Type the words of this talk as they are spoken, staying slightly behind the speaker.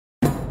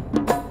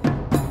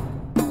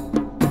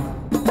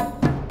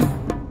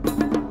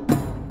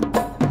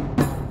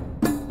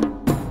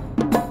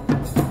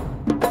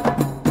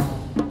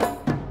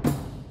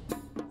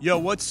Yo,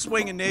 what's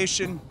swinging,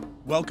 nation?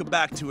 Welcome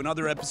back to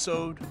another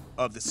episode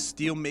of the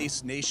Steel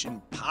Mace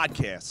Nation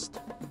podcast.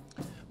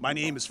 My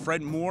name is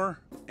Fred Moore,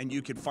 and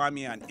you can find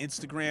me on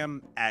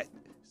Instagram at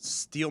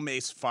Steel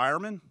Mace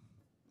Fireman.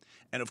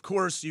 And of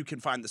course, you can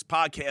find this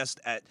podcast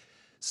at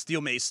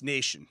Steel Mace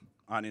Nation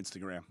on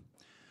Instagram.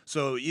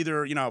 So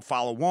either,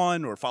 follow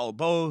one or follow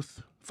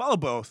both. Follow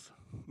both.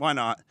 Why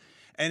not?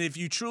 And if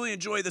you truly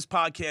enjoy this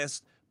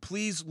podcast,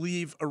 please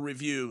leave a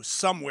review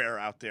somewhere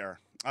out there.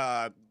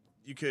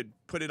 You could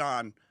put it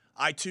on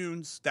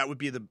iTunes. That would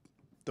be the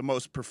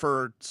most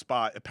preferred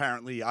spot.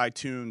 Apparently,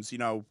 iTunes,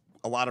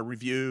 a lot of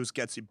reviews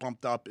gets you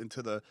bumped up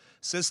into the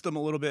system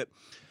a little bit.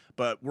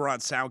 But we're on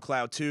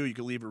SoundCloud, too. You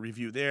can leave a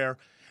review there.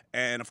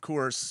 And, of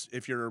course,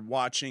 if you're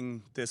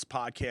watching this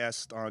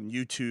podcast on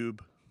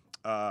YouTube,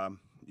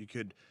 you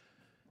could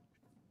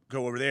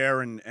go over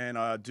there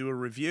and do a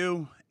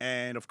review.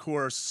 And, of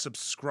course,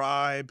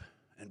 subscribe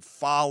and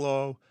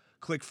follow.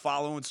 Click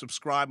follow and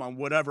subscribe on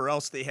whatever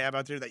else they have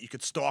out there that you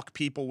could stalk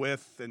people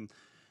with.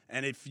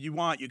 And if you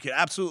want, you could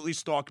absolutely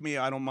stalk me.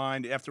 I don't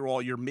mind. After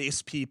all, you're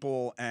Mace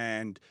people,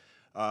 and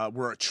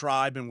we're a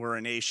tribe and we're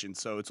a nation,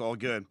 so it's all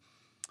good.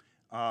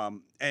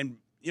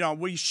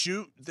 We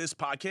shoot this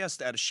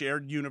podcast at a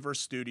Shared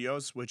Universe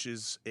Studios, which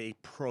is a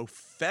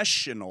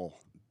professional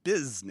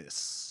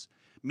business,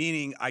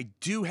 meaning I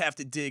do have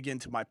to dig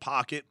into my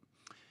pocket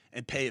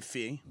and pay a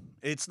fee.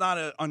 It's not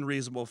an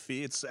unreasonable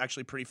fee. It's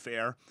actually pretty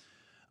fair.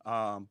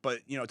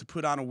 But to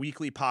put on a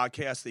weekly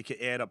podcast, they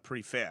could add up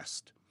pretty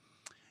fast.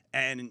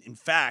 And in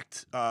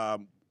fact,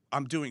 I'm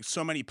doing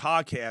so many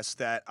podcasts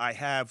that I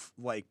have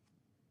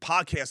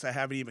podcasts that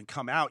haven't even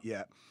come out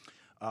yet.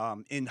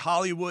 In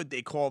Hollywood,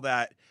 they call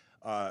that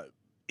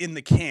in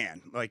the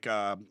can.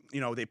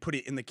 They put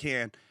it in the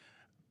can.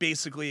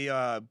 Basically,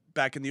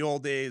 back in the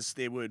old days,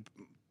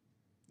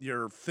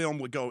 your film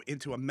would go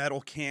into a metal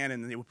can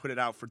and then they would put it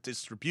out for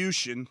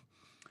distribution.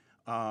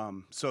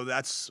 So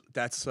that's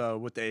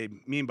what they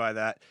mean by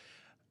that.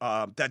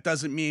 That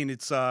doesn't mean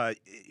it's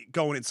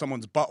going in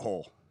someone's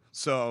butthole.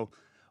 So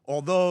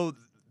although,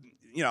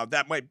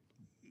 that might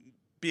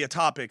be a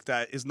topic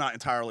that is not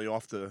entirely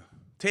off the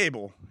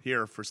table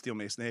here for Steel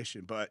Mace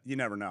Nation, but you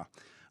never know.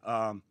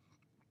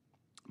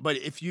 But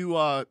if you,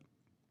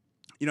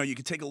 you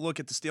can take a look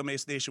at the Steel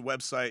Mace Nation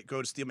website,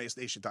 go to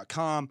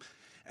steelmacenation.com.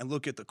 and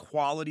look at the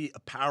quality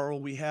apparel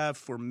we have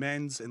for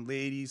men's and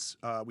ladies.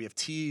 We have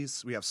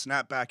tees, we have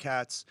snapback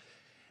hats.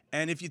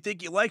 And if you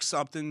think you like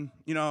something,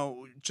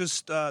 you'll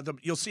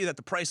see that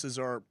the prices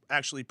are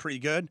actually pretty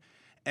good.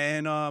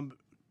 And,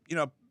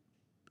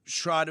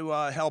 try to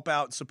help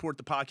out and support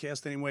the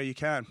podcast any way you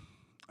can.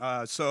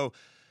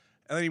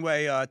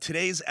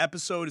 Today's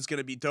episode is going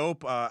to be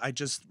dope. I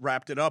just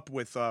wrapped it up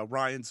with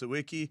Ryan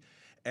Zawicki,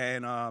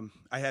 and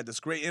I had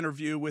this great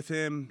interview with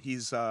him.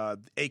 He's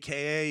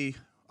AKA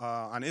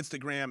on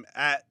Instagram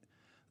at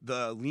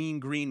the Lean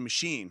Green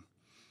Machine.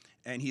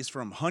 And he's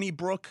from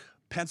Honeybrook,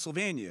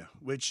 Pennsylvania,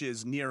 which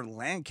is near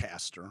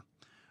Lancaster,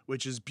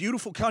 which is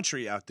beautiful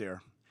country out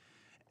there.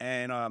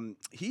 And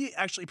he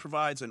actually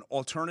provides an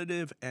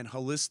alternative and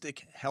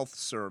holistic health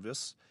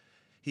service.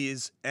 He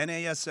is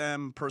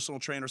NASM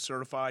personal trainer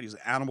certified. He's an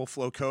animal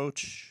flow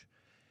coach.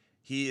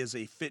 He is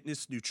a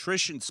fitness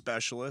nutrition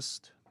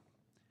specialist,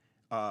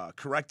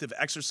 corrective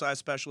exercise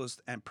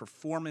specialist, and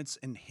performance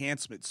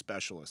enhancement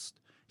specialist.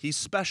 He's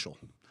special.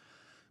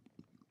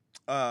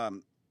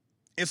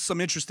 It's some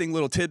interesting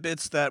little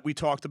tidbits that we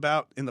talked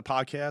about in the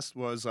podcast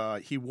was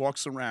he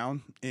walks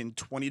around in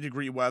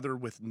 20-degree weather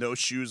with no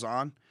shoes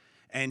on,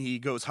 and he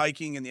goes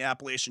hiking in the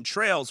Appalachian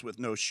Trails with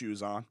no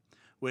shoes on,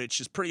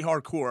 which is pretty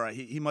hardcore.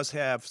 He must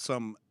have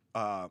some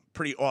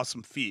pretty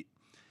awesome feet.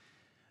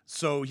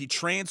 So he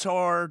trains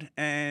hard,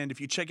 and if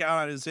you check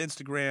out his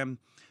Instagram,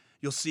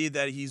 you'll see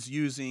that he's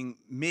using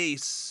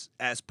mace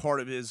as part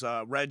of his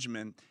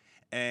regimen,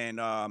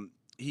 and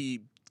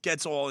he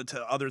gets all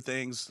into other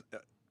things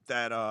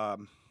that are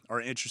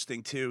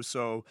interesting too.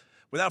 So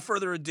without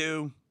further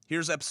ado,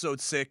 here's episode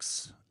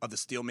 6 of the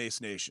Steel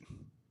Mace Nation.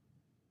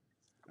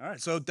 All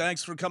right. So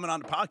thanks for coming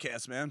on the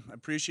podcast, man. I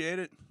appreciate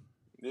it.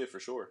 Yeah,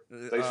 for sure.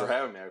 Thanks for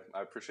having me.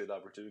 I appreciate the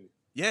opportunity.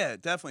 Yeah,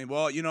 definitely.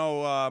 Well,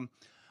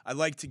 I'd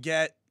like to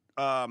get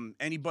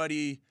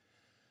anybody,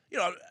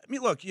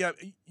 look,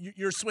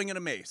 you're swinging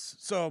a mace.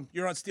 So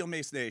you're on Steel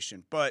Mace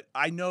Nation, but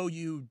I know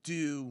you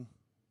do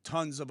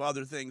tons of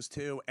other things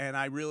too, and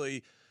I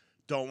really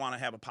don't want to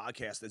have a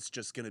podcast that's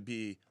just going to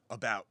be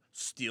about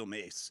steel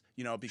mace,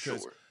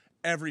 because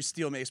every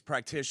steel mace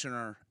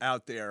practitioner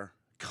out there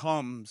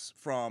comes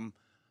from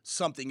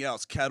something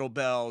else,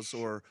 kettlebells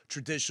or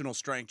traditional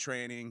strength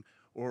training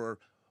or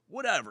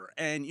whatever.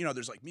 And,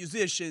 there's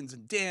musicians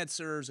and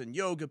dancers and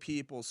yoga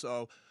people.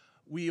 So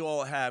we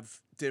all have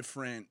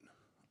different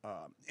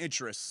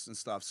interests and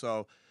stuff.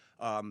 So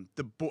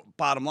the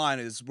bottom line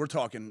is we're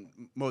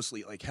talking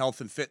mostly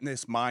health and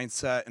fitness,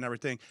 mindset and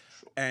everything.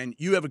 And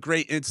you have a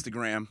great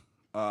Instagram.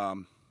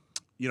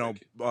 You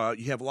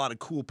have a lot of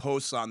cool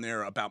posts on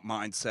there about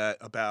mindset,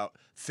 about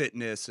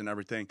fitness and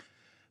everything.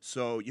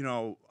 So,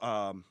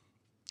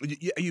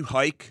 You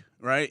hike,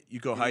 right? You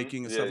go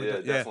hiking and Yeah, stuff like yeah,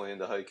 that. definitely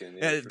into hiking.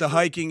 Yeah, For the sure.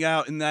 hiking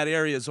out in that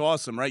area is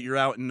awesome, right? You're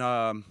out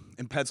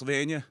in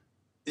Pennsylvania.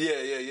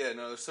 Yeah.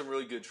 No, there's some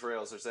really good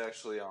trails. There's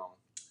actually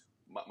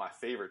my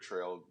favorite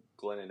trail,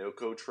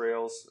 Glenanoco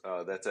Trails.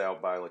 That's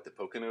out by like the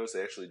Poconos.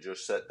 They actually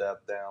just set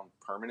that down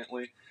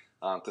permanently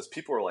because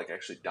people are like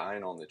actually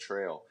dying on the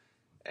trail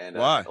and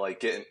Why? like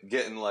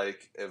getting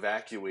like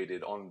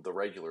evacuated on the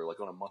regular, like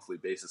on a monthly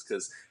basis,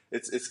 because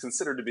it's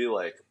considered to be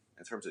like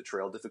in terms of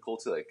trail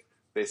difficulty, like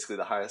basically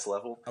the highest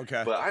level.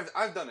 Okay. But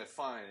I've done it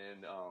fine,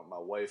 and my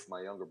wife,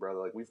 my younger brother,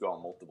 like we've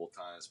gone multiple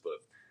times, but.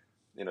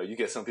 You know, you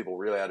get some people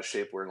really out of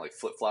shape wearing like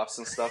flip flops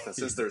and stuff, and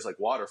since there's like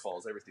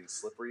waterfalls, everything's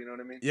slippery. You know what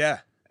I mean?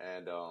 Yeah.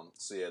 And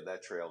so yeah,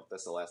 that trail.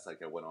 That's the last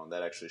hike I went on.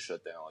 That actually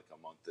shut down like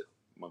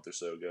a month or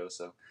so ago.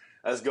 So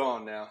that's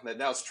gone now.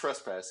 Now it's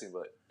trespassing,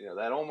 but you know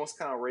that almost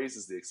kind of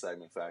raises the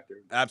excitement factor.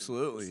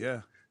 Absolutely.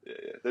 Yeah. Yeah.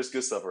 There's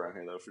good stuff around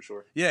here though, for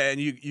sure. Yeah, and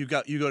you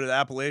go to the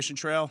Appalachian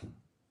Trail.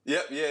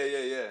 Yep.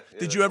 Yeah.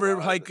 Did you ever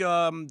hike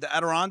the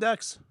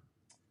Adirondacks?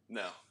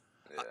 No.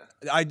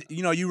 Yeah.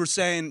 You were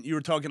saying you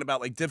were talking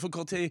about like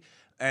difficulty,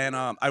 and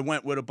I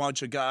went with a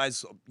bunch of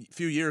guys a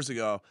few years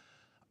ago.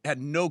 Had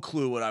no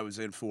clue what I was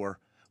in for.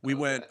 We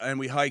went and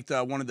we hiked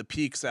one of the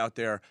peaks out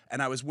there,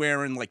 and I was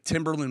wearing like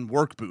Timberland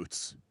work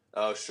boots.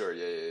 Oh sure,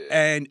 yeah.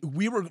 And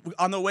we were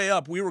on the way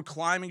up. We were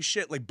climbing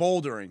shit like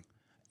bouldering,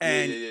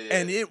 and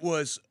and it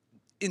was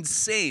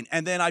insane.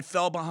 And then I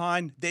fell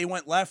behind. They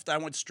went left. I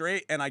went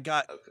straight, and I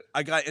got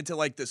into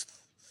like this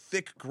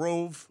thick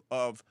grove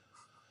of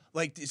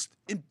like these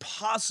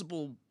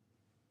impossible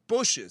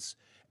bushes.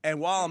 And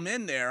while I'm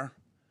in there,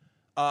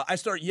 I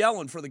start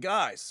yelling for the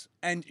guys,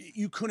 and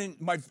you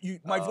couldn't. My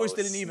voice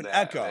didn't even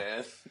echo.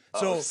 Man.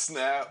 So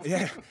snap.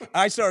 Yeah,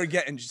 I started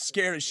getting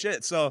scared as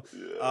shit. So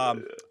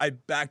I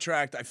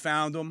backtracked. I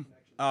found them.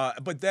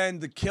 But then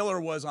the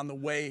killer was on the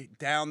way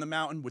down the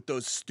mountain with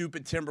those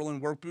stupid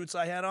Timberland work boots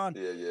I had on.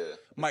 Yeah.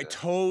 My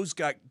toes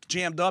got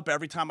jammed up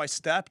every time I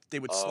stepped. They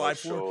would slide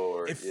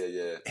forward.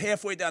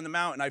 Halfway down the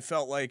mountain, I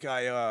felt like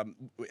I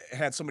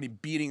had somebody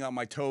beating on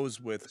my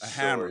toes with a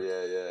hammer.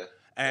 Yeah.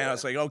 And I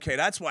was like, okay,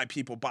 that's why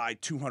people buy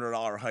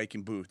 $200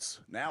 hiking boots.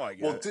 Now I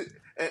get it.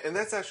 And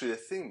that's actually the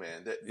thing,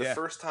 man. The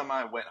first time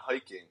I went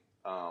hiking,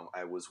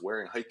 I was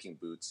wearing hiking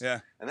boots.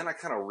 Yeah. And then I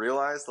kind of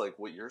realized, like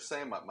what you're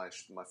saying, my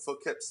foot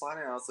kept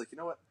sliding. And I was like, you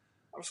know what?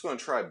 I'm just going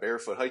to try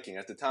barefoot hiking.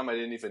 At the time, I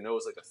didn't even know it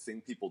was like a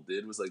thing people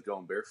did was like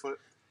going barefoot.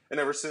 And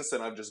ever since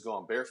then, I've just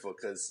gone barefoot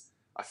because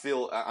I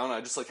feel, I don't know,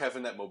 I just like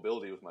having that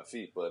mobility with my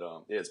feet. But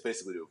yeah, it's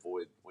basically to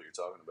avoid what you're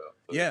talking about.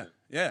 But,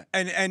 yeah.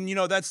 And you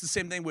know, that's the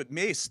same thing with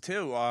mace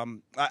too.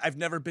 I've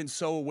never been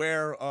so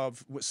aware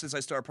of, since I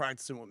started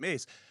practicing with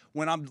mace,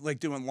 when I'm like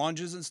doing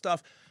lunges and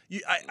stuff,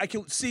 I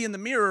can see in the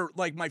mirror,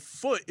 like my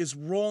foot is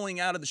rolling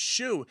out of the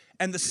shoe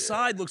and the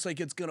side looks like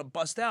it's going to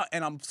bust out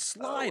and I'm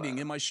sliding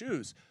in my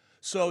shoes.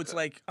 So it's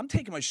like, I'm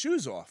taking my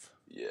shoes off.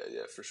 Yeah,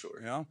 for sure.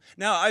 You know?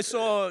 Now, I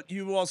saw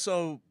you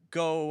also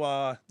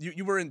go,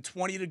 you were in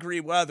 20-degree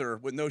weather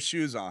with no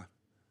shoes on.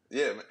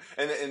 Yeah,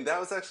 and that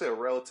was actually a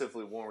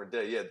relatively warmer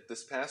day. Yeah,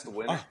 this past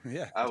winter,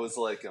 I was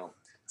like, I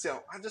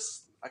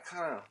just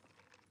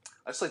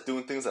like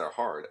doing things that are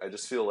hard. I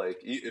just feel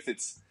like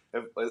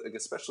like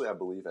especially I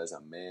believe as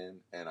a man,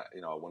 and I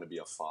want to be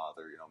a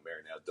father. You know, I'm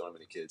married now, don't have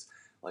any kids.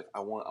 Like I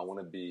want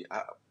to be.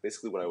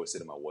 Basically, what I always say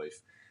to my wife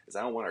is,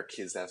 I don't want our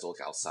kids to have to look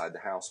outside the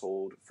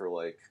household for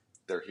like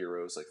their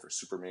heroes, like for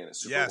Superman and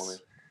Superwoman.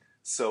 Yes.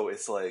 So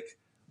it's like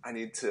I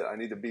need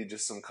to be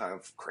just some kind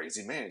of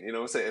crazy man. You know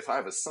what I'm saying? If I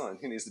have a son,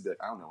 he needs to be like,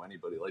 I don't know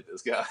anybody like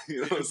this guy.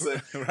 You know what I'm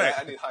saying? Right.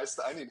 I need high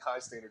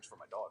standards for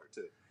my daughter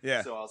too.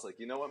 Yeah. So I was like,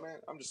 you know what, man?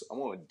 I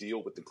want to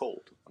deal with the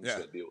cold. I'm just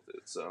gonna deal with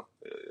it. So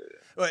yeah.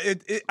 Well,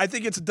 I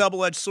think it's a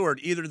double-edged sword.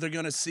 Either they're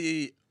gonna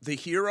see the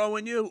hero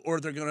in you, or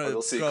they're gonna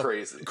they'll see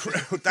crazy.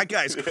 That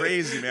guy's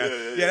crazy,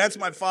 man. Yeah, that's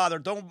my father.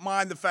 Don't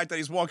mind the fact that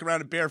he's walking around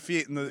in bare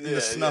feet in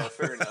the snow. Yeah,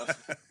 fair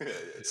enough.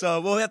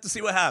 So we'll have to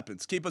see what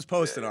happens. Keep us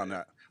posted on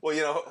that. Well,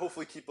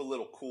 hopefully keep a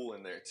little cool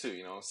in there too.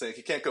 You know what I'm saying?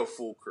 You can't go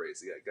full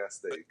crazy. I guess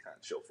they kind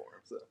of chill for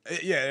him. So.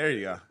 Yeah, there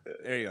you go.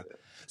 There you go.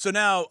 So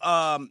now,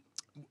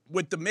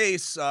 with the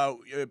mace,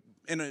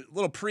 in a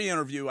little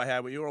pre-interview I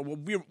had with you,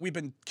 we've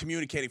been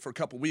communicating for a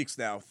couple weeks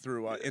now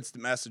through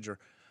instant messenger.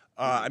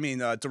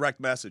 Direct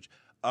message.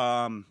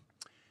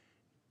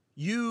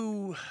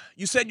 You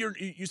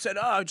said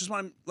I just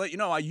want to let you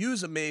know I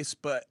use a mace,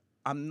 but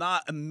I'm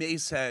not a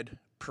mace head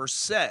per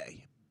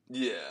se.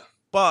 Yeah.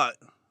 But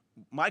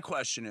my only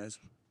question is,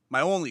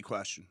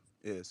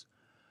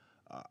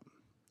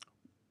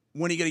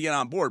 when are you gonna get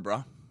on board,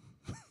 bro?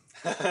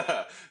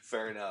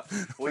 Fair enough.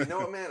 Well, you know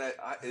what, man?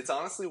 It's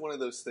honestly one of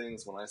those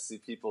things when I see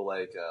people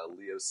like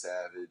Leo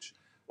Savage,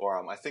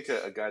 or I think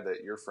a guy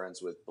that you're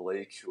friends with,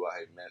 Blake, who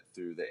I met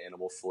through the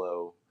Animal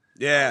Flow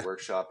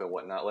workshop and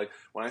whatnot. Like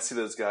when I see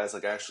those guys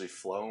like actually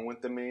flowing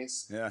with the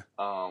mace,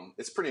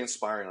 it's pretty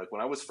inspiring. Like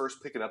when I was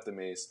first picking up the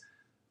mace,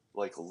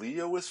 like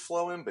Leo was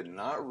flowing, but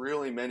not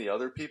really many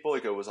other people.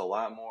 Like it was a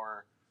lot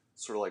more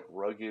sort of like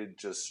rugged,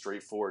 just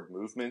straightforward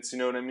movements. You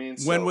know what I mean?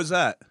 When was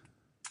that?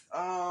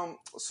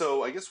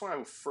 So I guess when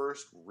I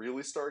first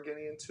really started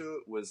getting into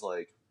it was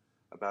like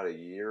about a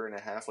year and a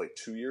half, like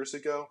 2 years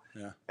ago.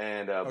 Yeah.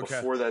 And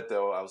before that,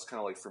 though, I was kind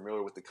of like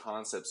familiar with the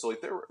concept. So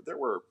like there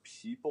were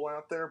people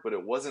out there, but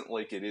it wasn't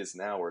like it is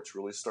now, where it's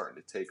really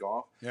starting to take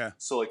off. Yeah.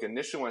 So like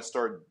initially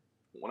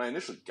when I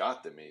initially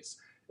got the mace,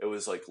 it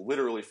was like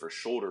literally for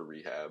shoulder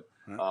rehab.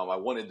 I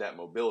wanted that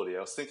mobility.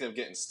 I was thinking of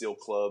getting steel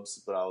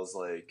clubs, but I was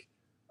like,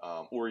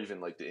 or even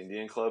like the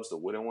Indian clubs, the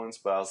wooden ones.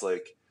 But I was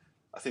like,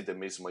 I think the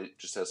mace might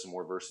just have some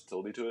more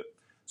versatility to it.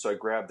 So I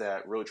grabbed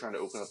that, really trying to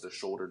open up the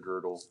shoulder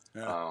girdle.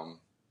 Yeah.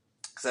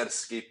 Because I had a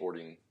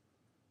skateboarding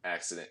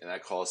accident, and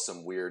that caused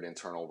some weird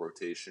internal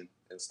rotation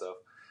and stuff.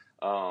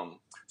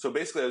 So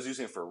basically, I was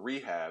using it for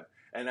rehab.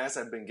 And as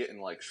I've been getting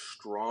like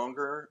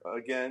stronger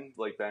again,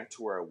 like back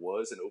to where I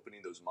was and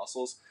opening those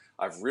muscles,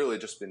 I've really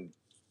just been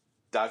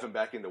diving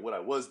back into what I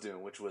was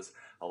doing, which was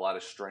a lot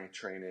of strength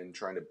training,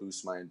 trying to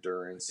boost my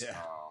endurance. Yeah.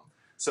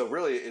 So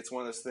really, it's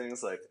one of those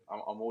things like I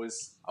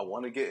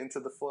want to get into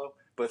the flow,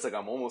 but it's like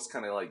I'm almost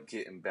kind of like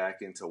getting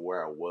back into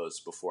where I was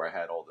before I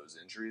had all those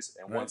injuries.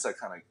 And once I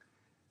kind of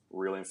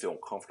really feel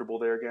comfortable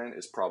there again,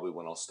 is probably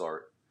when I'll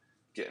start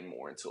getting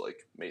more into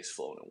like mace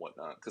flow and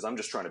whatnot, because I'm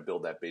just trying to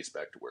build that base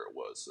back to where it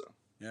was. So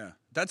yeah,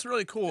 that's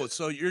really cool.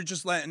 So you're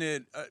just letting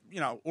it,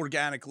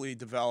 organically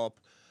develop.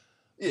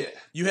 Yeah,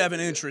 you have an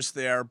interest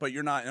there, but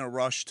you're not in a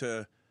rush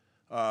to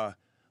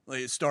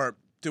start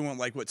doing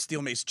like what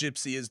Steel Mace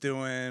Gypsy is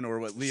doing or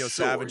what Leo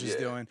Savage is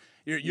doing.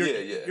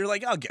 You're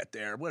like, I'll get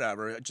there,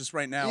 whatever. Just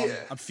right now,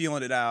 I'm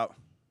feeling it out.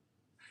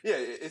 Yeah,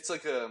 it's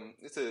like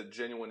it's a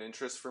genuine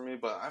interest for me,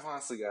 but I've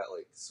honestly got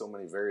like so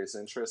many various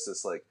interests.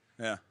 It's like,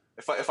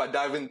 if I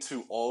dive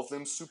into all of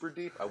them super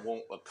deep, I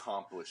won't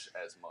accomplish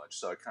as much.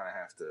 So I kind of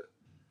have to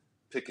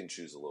pick and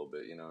choose a little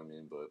bit, you know what I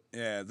mean? But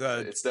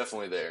it's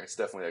definitely there. It's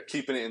definitely there.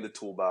 Keeping it in the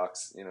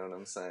toolbox, you know what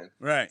I'm saying?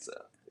 Right. So,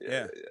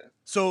 yeah.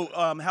 So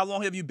how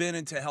long have you been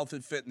into health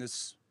and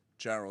fitness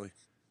generally?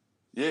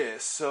 Yeah,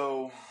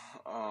 so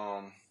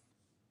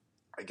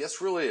I guess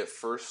really it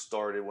first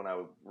started when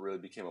I really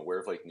became aware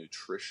of like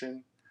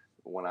nutrition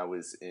when I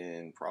was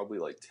in probably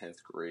like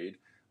 10th grade.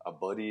 A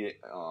buddy,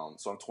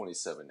 so I'm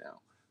 27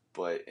 now,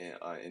 but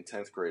in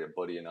 10th grade, a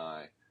buddy and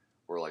I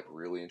were like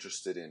really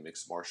interested in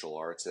mixed martial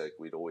arts. Like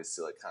we'd always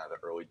see like kind of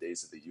the early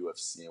days of the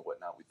UFC and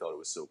whatnot. We thought it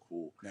was so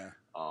cool. Yeah.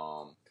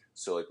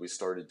 So like we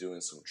started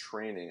doing some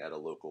training at a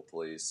local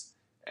place,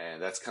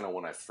 and that's kind of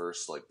when I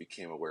first like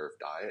became aware of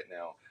diet.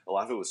 Now a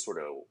lot of it was sort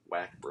of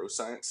whack bro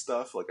science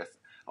stuff. Like I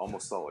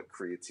almost thought like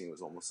creatine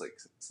was almost like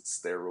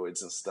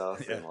steroids and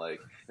stuff, and like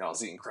I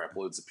was eating crap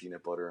loads of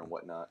peanut butter and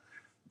whatnot.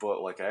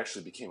 But like I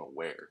actually became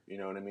aware, you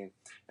know what I mean?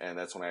 And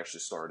that's when I actually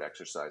started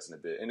exercising a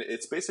bit. And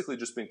it's basically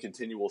just been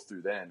continual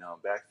through then.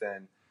 Back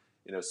then,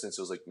 since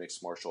it was like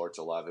mixed martial arts,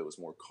 a lot of it was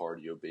more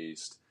cardio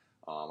based.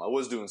 I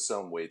was doing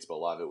some weights, but a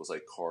lot of it was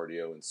like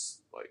cardio and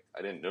like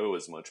I didn't know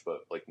as much,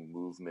 but like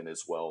movement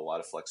as well, a lot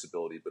of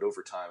flexibility. But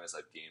over time, as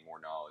I've gained more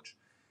knowledge,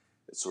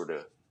 it sort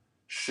of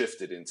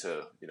shifted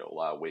into, a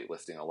lot of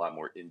weightlifting, a lot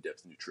more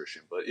in-depth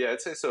nutrition. But yeah,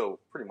 I'd say so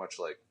pretty much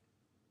like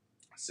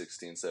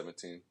 16,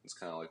 17 is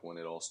kind of like when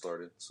it all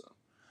started. So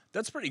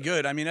that's pretty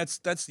good. I mean,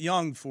 that's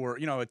young for,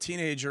 a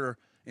teenager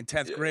in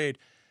 10th grade,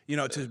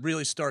 to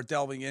really start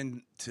delving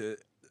into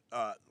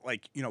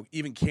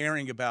even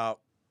caring about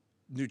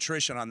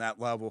nutrition on that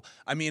level.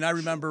 I mean, I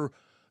remember,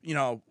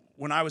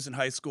 when I was in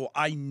high school,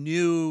 I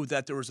knew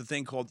that there was a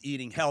thing called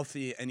eating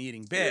healthy and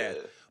eating bad.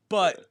 Yeah.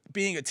 But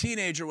being a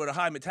teenager with a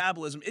high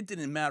metabolism, it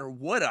didn't matter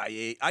what I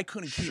ate. I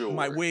couldn't keep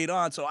my weight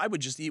on, so I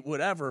would just eat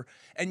whatever.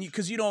 And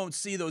because you don't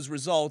see those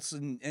results,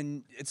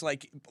 and it's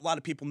like a lot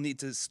of people need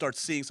to start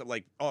seeing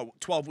something like,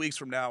 12 weeks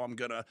from now, I'm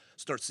going to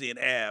start seeing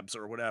abs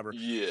or whatever.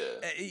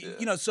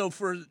 Yeah. So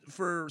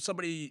for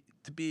somebody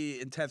to be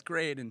in 10th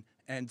grade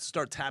and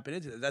start tapping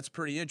into that's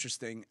pretty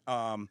interesting.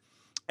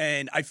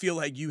 And I feel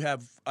like you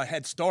have a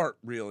head start,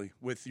 really,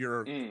 with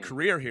your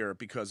career here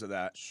because of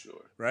that.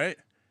 Sure. Right?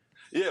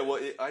 Yeah, well,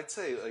 I'd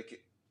say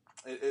like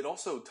it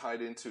also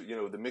tied into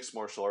the mixed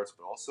martial arts,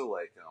 but also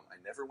like I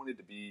never wanted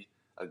to be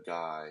a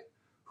guy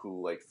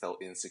who like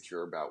felt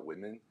insecure about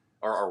women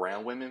or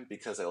around women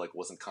because I like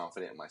wasn't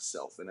confident in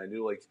myself, and I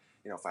knew like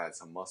if I had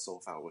some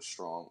muscle, if I was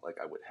strong, like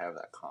I would have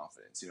that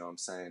confidence. You know what I'm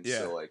saying?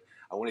 Yeah. So like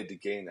I wanted to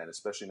gain that,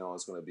 especially knowing I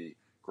was going to be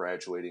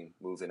graduating,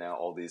 moving out,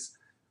 all these.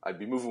 I'd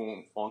be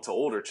moving on to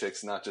older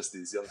chicks, not just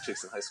these young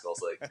chicks in high school.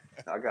 I was like,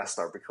 I gotta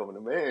start becoming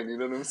a man. You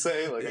know what I'm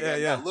saying? Like, I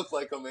gotta look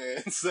like a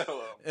man. So,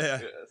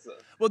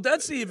 well,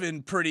 that's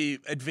even pretty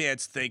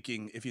advanced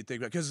thinking if you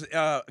think about it.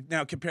 Because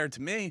now, compared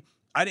to me,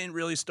 I didn't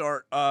really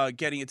start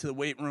getting into the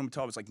weight room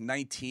until I was like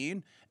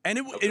 19, and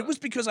it was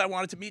because I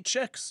wanted to meet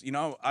chicks.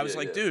 I was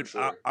like, dude,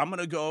 sure. I'm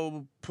gonna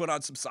go put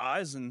on some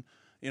size and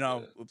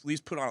at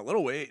least put on a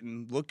little weight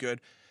and look good.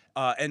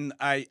 And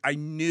I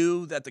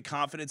knew that the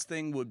confidence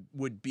thing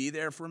would be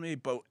there for me,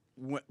 but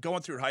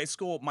going through high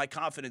school, my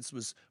confidence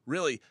was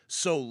really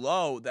so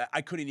low that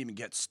I couldn't even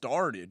get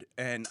started,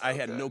 and I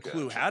had no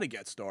clue how to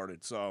get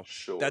started. So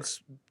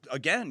that's,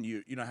 again,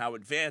 how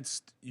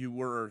advanced you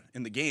were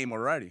in the game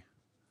already.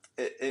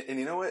 And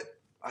you know what?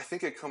 I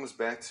think it comes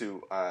back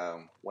to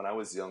when I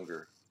was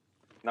younger,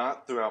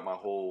 not throughout my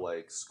whole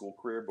like school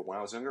career, but when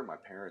I was younger, my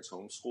parents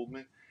homeschooled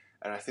me,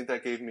 and I think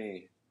that gave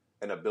me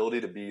an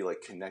ability to be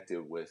like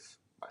connected with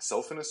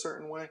myself in a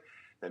certain way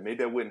that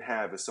maybe I wouldn't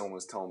have if someone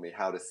was telling me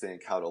how to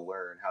think, how to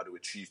learn, how to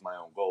achieve my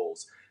own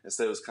goals.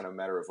 Instead, it was kind of a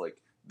matter of like,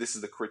 this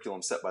is the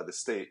curriculum set by the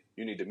state.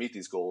 You need to meet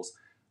these goals.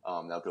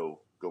 Now go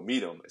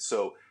meet them.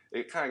 So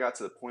it kind of got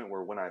to the point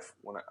where when I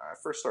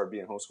first started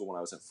being homeschooled when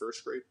I was in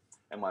first grade,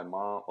 and my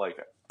mom, like,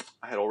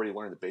 I had already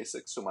learned the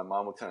basics, so my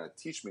mom would kind of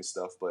teach me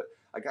stuff, but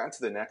I got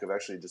into the knack of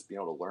actually just being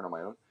able to learn on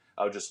my own.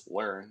 I would just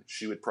learn.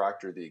 She would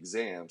proctor the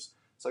exams.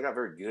 So I got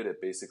very good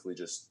at basically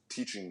just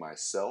teaching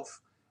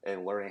myself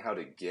and learning how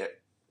to get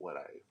what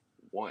I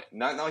want.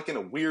 Not like in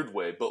a weird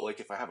way, but like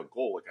if I have a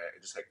goal, like I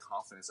just had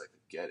confidence I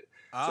could get it.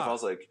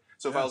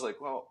 So if I was like,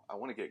 well, I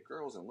want to get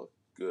girls and look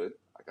good,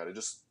 I got to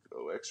just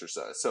go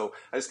exercise. So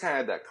I just kind of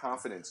had that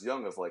confidence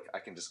young of like, I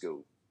can just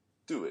go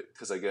do it.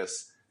 Because I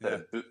guess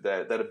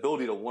that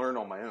ability to learn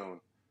on my own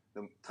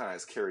kind of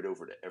has carried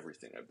over to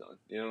everything I've done.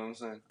 You know what I'm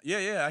saying?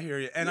 Yeah, I hear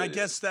you. And I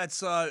guess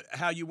that's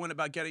how you went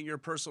about getting your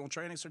personal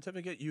training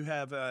certificate. You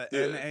have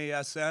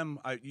NASM.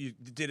 You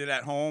did it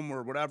at home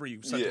or whatever.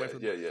 You sent away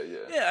from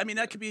Yeah, I mean,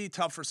 that could be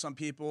tough for some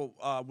people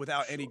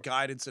without any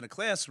guidance in a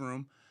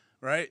classroom,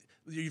 right?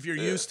 If you're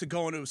used to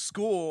going to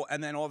school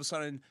and then all of a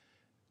sudden,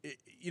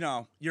 you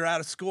know, you're out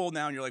of school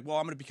now and you're like, well,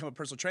 I'm going to become a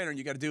personal trainer and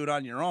you got to do it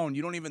on your own.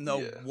 You don't even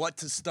know what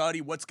to study,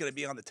 what's going to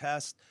be on the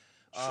test.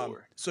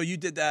 So you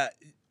did that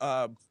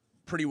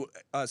pretty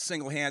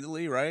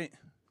single-handedly, right?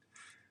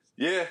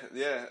 Yeah.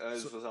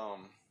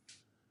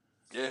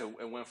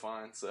 It went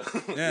fine. So got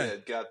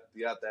that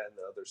and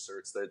the other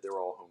certs. They were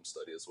all home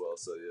study as well.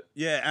 So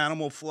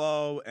Animal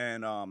Flow,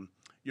 and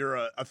you're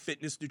a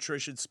fitness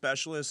nutrition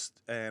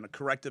specialist and a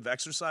corrective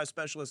exercise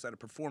specialist and a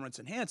performance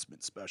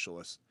enhancement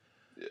specialist.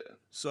 Yeah.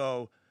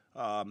 So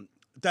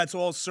that's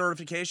all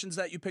certifications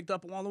that you picked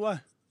up along the way?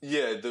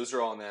 Yeah, those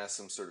are all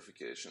NASM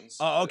certifications.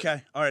 Oh,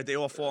 okay. All right, they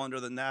all fall under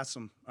the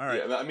NASM. All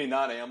right. Yeah, I mean,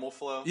 not Animal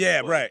Flow.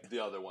 Yeah, right.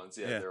 The other ones,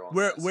 they're all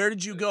Where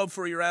did you go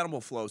for your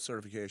Animal Flow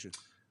certification?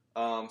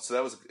 So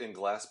that was in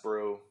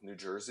Glassboro, New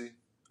Jersey.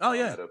 Oh,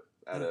 yeah.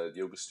 At a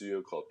yoga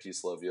studio called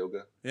Peace Love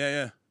Yoga.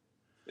 Yeah.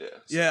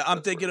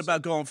 I'm thinking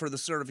about going for the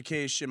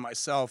certification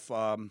myself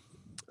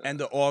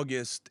end of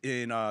August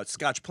in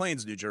Scotch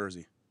Plains, New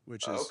Jersey,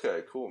 which is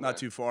not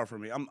too far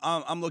from me.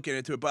 I'm looking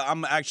into it, but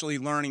I'm actually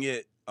learning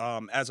it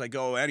as I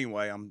go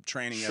anyway. I'm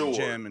training at a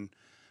gym and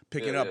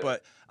picking it up,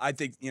 but I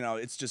think, you know,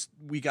 it's just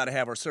we got to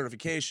have our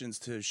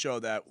certifications to show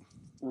that.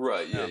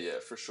 Right, yeah,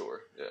 for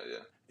sure.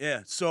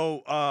 Yeah,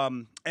 so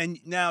and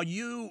now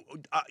you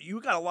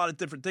got a lot of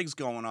different things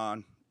going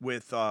on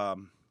with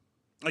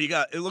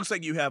it looks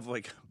like you have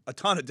like a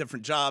ton of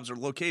different jobs or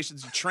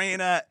locations you train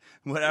at,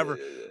 whatever.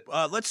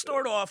 Let's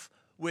start off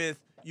with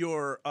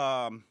your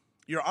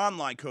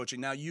online coaching.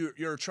 Now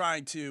you're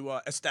trying to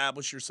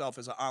establish yourself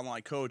as an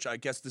online coach. I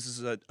guess this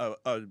is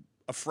a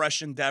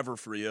fresh endeavor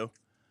for you.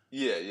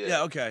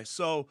 Yeah. Okay.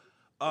 So,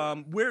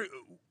 what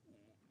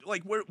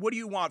do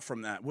you want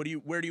from that? Where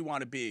do you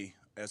want to be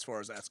as far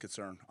as that's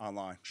concerned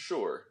online?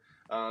 Sure.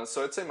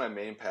 So I'd say my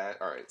main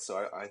all right.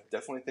 So I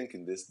definitely think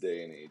in this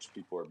day and age,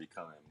 people are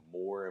becoming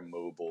more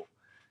immobile.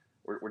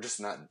 We're just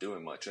not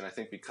doing much, and I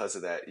think because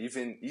of that,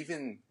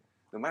 even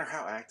no matter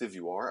how active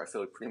you are, I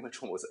feel like pretty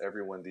much almost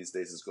everyone these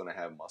days is going to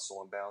have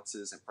muscle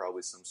imbalances and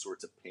probably some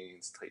sorts of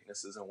pains,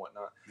 tightnesses, and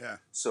whatnot. Yeah.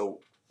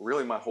 So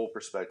really my whole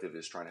perspective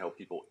is trying to help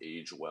people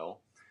age well.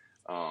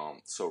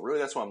 So really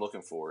that's what I'm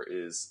looking for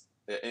is,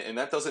 and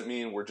that doesn't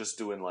mean we're just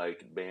doing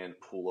like band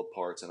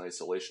pull-aparts and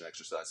isolation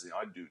exercises. You know,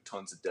 I do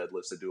tons of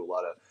deadlifts. I do a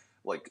lot of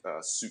like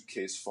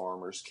suitcase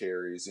farmers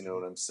carries, you know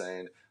what I'm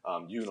saying?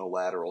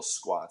 Unilateral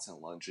squats and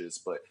lunges.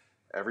 But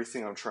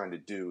everything I'm trying to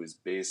do is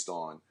based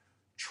on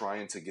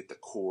trying to get the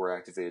core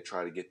activated,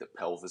 try to get the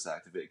pelvis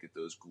activated, get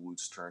those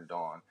glutes turned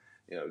on,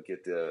 you know,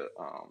 get the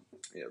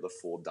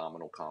full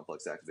abdominal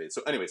complex activated.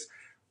 So anyways,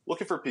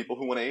 looking for people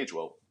who want to age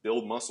well,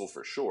 build muscle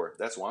for sure.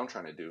 That's what I'm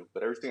trying to do.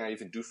 But everything I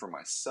even do for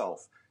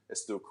myself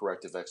is through a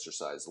corrective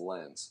exercise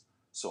lens.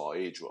 So I'll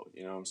age well.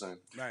 You know what I'm saying?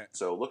 Right.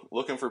 So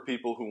looking for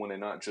people who want to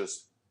not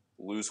just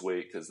lose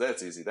weight, because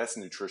that's easy. That's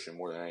nutrition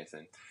more than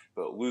anything.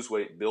 But lose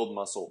weight, build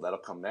muscle, that'll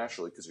come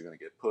naturally because you're going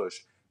to get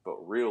pushed.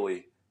 But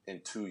really,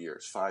 in 2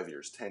 years, 5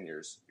 years, 10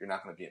 years, you're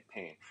not going to be in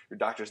pain. Your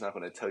doctor's not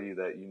going to tell you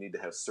that you need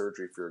to have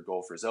surgery for your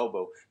golfer's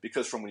elbow,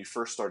 because from when you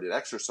first started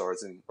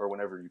exercising or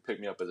whenever you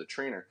picked me up as a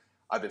trainer,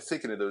 I've been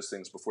thinking of those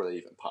things before they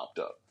even popped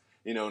up.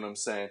 You know what I'm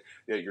saying?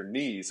 Yeah, your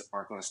knees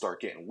aren't going to start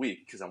getting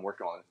weak because I'm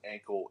working on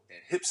ankle and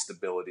hip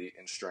stability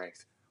and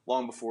strength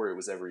long before it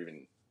was ever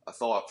even a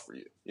thought for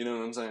you. You know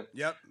what I'm saying?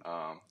 Yep.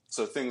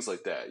 So things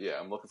like that.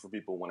 Yeah, I'm looking for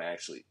people who want to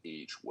actually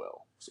age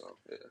well. So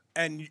yeah.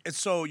 And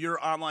so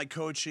your online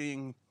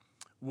coaching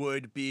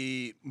would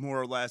be more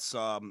or less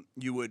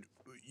you would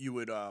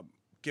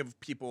give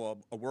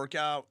people a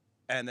workout,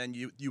 and then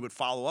you would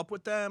follow up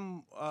with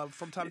them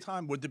from time to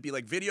time. Would there be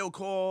like video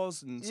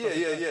calls and stuff?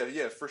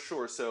 Yeah, for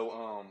sure.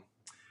 So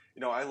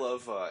I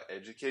love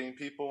educating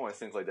people. I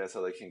think like that's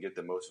how they can get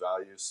the most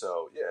value.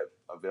 So yeah,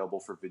 available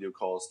for video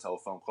calls,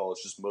 telephone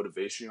calls, just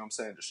motivation. You know what I'm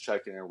saying? Just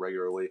checking in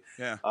regularly.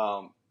 Yeah.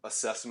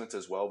 Assessments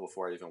as well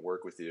before I even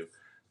work with you.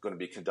 Going to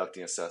be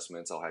conducting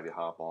assessments. I'll have you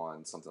hop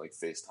on something like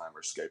FaceTime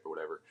or Skype or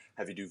whatever.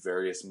 Have you do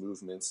various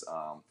movements.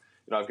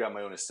 I've got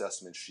my own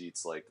assessment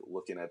sheets, like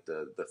looking at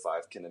the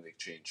 5 kinetic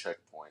chain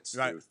checkpoints,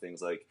 right. through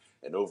things like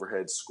an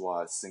overhead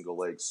squat, single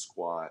leg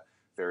squat,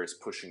 various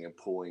pushing and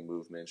pulling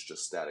movements,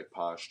 just static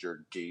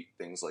posture, gait,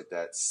 things like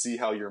that. See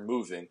how you're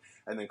moving,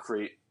 and then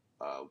create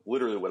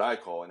literally what I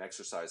call an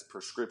exercise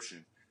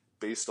prescription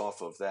based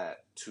off of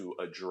that to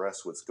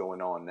address what's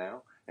going on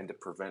now and to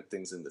prevent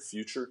things in the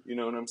future. You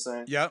know what I'm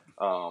saying? Yep.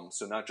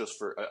 So not just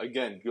for,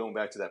 again, going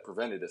back to that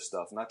preventative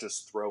stuff, not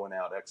just throwing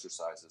out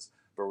exercises,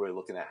 but really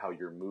looking at how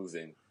you're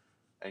moving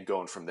and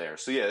going from there.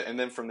 So yeah, and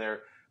then from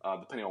there,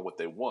 depending on what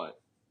they want,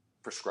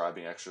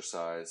 prescribing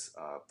exercise,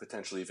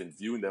 potentially even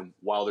viewing them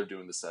while they're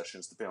doing the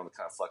sessions, depending on the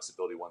kind of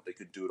flexibility one, they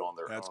could do it on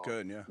their own. That's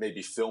good, yeah.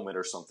 Maybe film it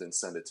or something,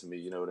 send it to me,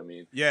 you know what I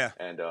mean? Yeah.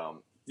 And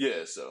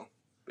yeah, so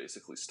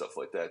basically stuff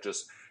like that.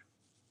 Just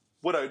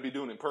what I would be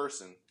doing in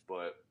person,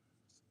 but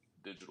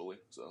digitally.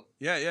 So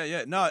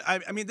yeah. No,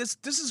 I mean this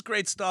is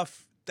great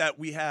stuff that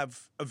we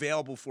have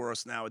available for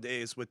us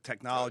nowadays with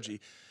technology.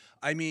 Right.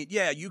 I mean,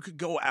 yeah, you could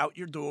go out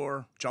your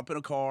door, jump in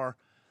a car,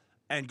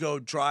 and go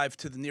drive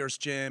to the nearest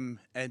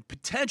gym, and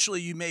potentially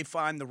you may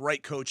find the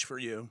right coach for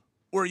you,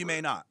 or you may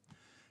not.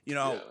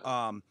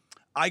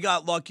 I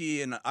got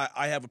lucky, and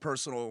I have a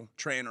personal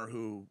trainer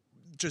who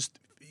just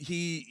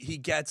he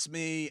gets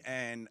me,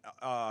 and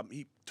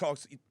he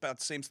talks about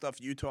the same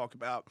stuff you talk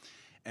about,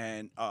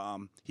 and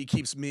he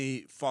keeps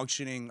me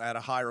functioning at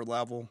a higher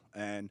level.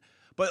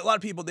 But a lot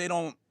of people they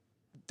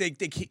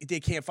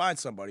can't find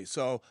somebody,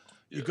 so.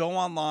 You go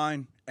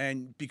online,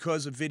 and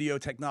because of video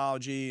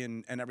technology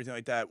and everything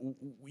like that,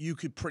 you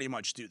could pretty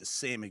much do the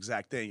same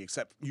exact thing,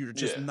 except you're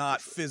just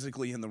not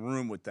physically in the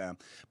room with them.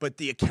 But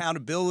the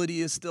accountability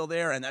is still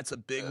there, and that's a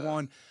big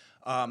one.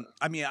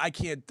 I mean, I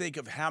can't think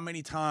of how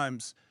many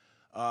times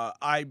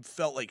I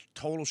felt like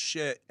total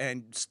shit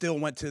and still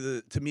went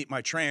to meet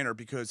my trainer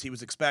because he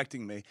was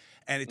expecting me,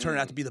 and it turned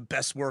out to be the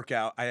best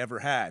workout I ever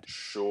had.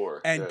 Sure.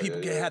 And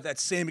people can have that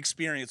same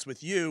experience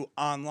with you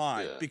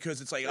online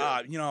because it's like,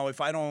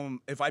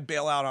 if I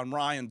bail out on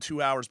Ryan 2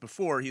 hours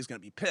before, he's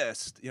going to be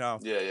pissed, Yeah.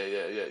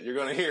 You're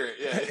going to hear it.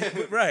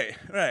 Yeah.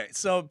 Right.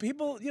 So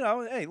people,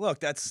 hey,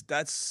 look, that's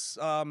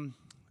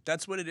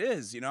what it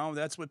is,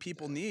 That's what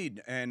people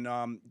need, and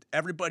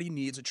everybody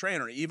needs a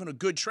trainer. Even a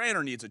good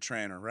trainer needs a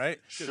trainer, right?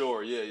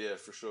 Sure, yeah,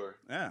 for sure.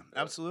 Yeah,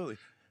 absolutely.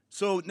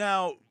 So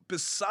now,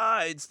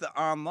 besides the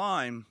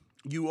online,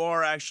 you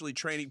are actually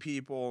training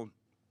people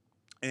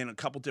in a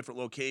couple different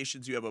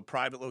locations. You have a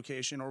private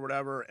location or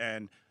whatever,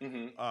 and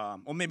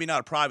well, maybe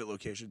not a private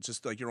location,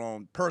 just like your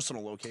own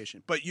personal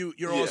location. But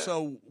you're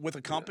also with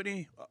a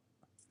company.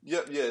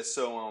 Yeah.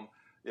 So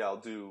I'll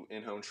do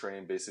in-home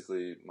training.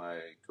 Basically, my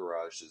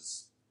garage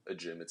is a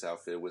gym. It's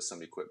outfitted with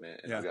some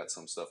equipment, and I've got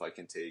some stuff I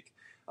can take.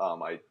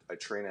 I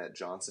train at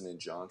Johnson &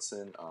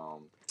 Johnson.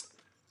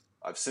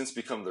 I've since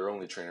become their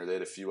only trainer. They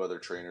had a few other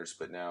trainers,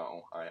 but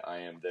now I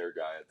am their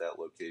guy at that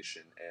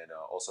location, and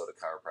also at a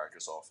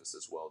chiropractor's office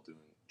as well, doing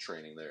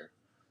training there.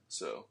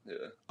 So, yeah.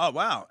 Oh,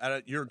 wow.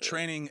 You're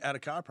training at a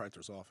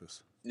chiropractor's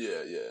office.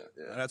 Yeah.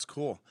 That's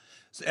cool.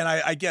 So, and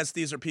I guess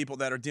these are people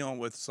that are dealing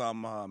with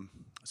some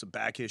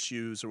back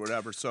issues or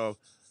whatever, so...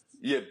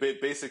 Yeah,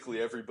 basically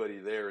everybody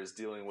there is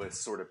dealing with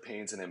sort of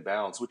pains and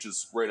imbalance, which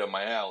is right up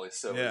my alley.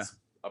 So it's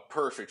a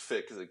perfect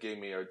fit because it gave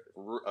me a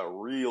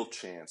real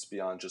chance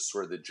beyond just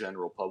sort of the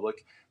general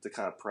public to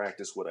kind of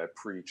practice what I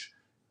preach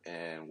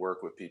and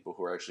work with people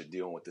who are actually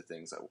dealing with the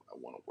things I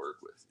want to work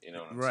with. You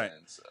know what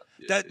I'm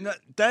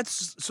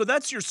saying? So,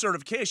 that's your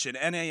certification,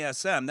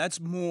 NASM. That's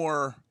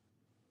more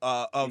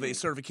of a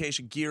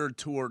certification geared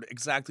toward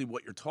exactly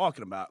what you're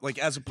talking about, like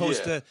as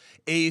opposed to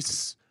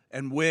ACE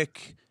and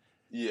WIC.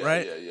 Yeah,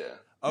 right? Yeah.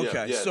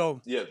 Okay,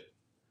 so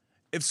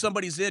if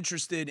somebody's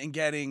interested in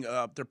getting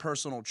their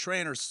personal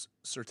trainer's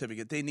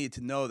certificate, they need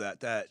to know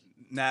that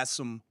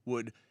NASM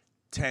would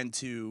tend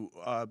to,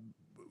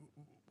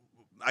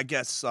 I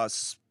guess,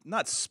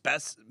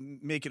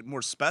 make it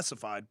more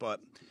specified, but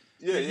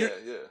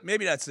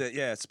maybe that's it.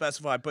 Yeah,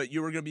 specified. But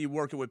you were going to be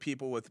working with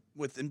people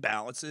with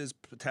imbalances,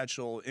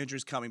 potential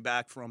injuries coming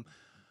back from.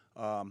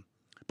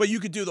 But you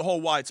could do the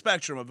whole wide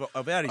spectrum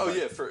of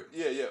anybody. Oh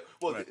yeah.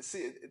 Well,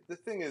 see, the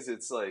thing is,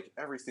 it's like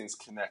everything's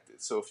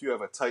connected. So if you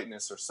have a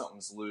tightness or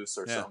something's loose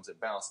or something's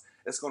imbalanced,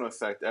 it's going to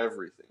affect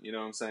everything. You know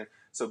what I'm saying?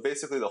 So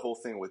basically, the whole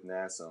thing with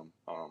NASM,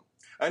 I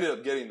ended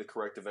up getting the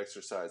corrective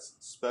exercise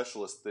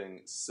specialist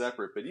thing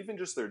separate, but even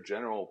just their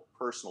general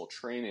personal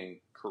training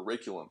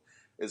curriculum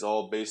is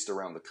all based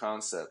around the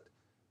concept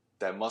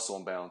that muscle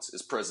imbalance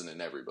is present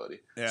in everybody.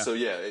 Yeah. So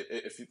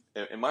if you,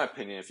 in my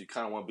opinion, if you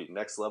kind of want to be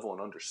next level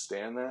and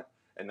understand that,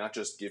 and not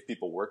just give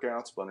people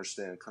workouts, but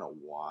understand kind of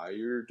why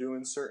you're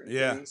doing certain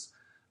things,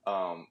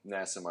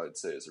 NASM, I would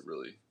say, is a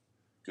really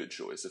good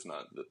choice, if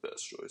not the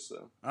best choice.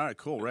 So. All right,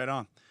 cool. Right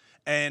on.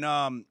 And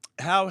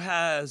how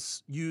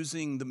has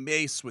using the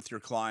mace with your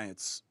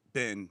clients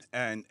been?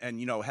 And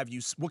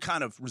what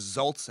kind of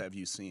results have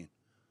you seen?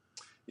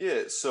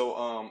 Yeah,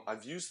 so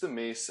I've used the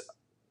mace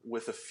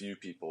with a few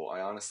people.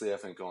 I honestly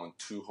haven't gone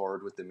too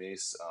hard with the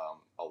mace.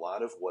 A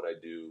lot of what I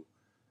do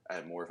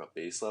at more of a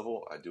base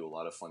level, I do a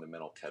lot of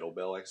fundamental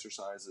kettlebell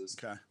exercises,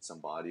 some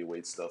body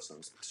weight stuff,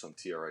 some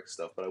TRX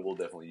stuff. But I will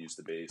definitely use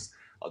the base.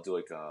 I'll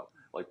do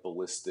like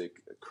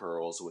ballistic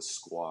curls with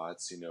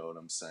squats. You know what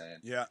I'm saying?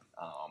 Yeah.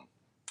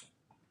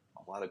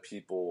 A lot of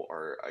people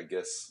are, I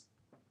guess,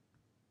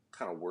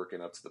 kind of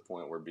working up to the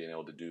point where being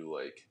able to do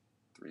like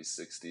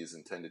 360s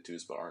and 10 to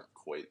 2s, but aren't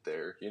quite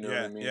there. You know what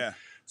I mean? Yeah.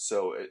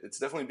 So it's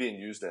definitely being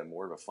used at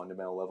more of a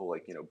fundamental level,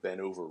 like, bent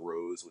over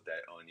rows with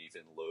that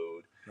uneven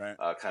load. Right.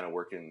 Kind of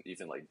working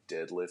even like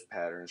deadlift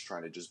patterns,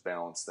 trying to just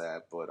balance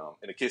that. But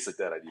in a case like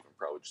that, I'd even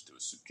probably just do a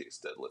suitcase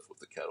deadlift with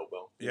the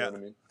kettlebell. You know what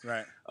I mean?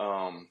 Right.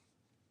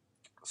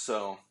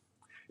 So,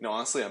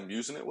 honestly, I'm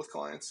using it with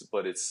clients,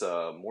 but it's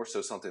more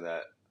so something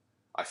that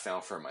I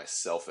found for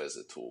myself as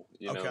a tool.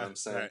 You know what I'm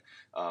saying?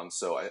 Right.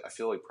 So I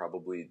feel like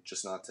probably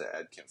just not to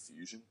add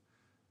confusion,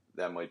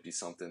 that might be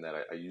something that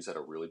I use at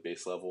a really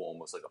base level,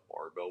 almost like a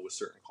barbell with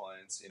certain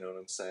clients. You know what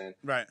I'm saying?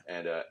 Right.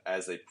 And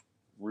as they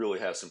really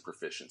have some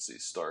proficiency,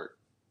 start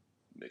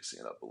mixing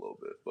it up a little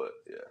bit. But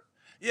yeah.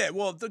 Yeah.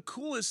 Well, the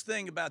coolest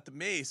thing about the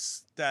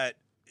mace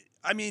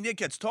it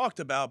gets talked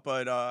about,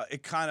 but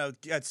it kind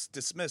of gets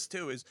dismissed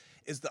too, is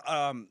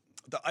the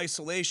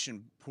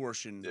isolation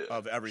portion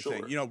of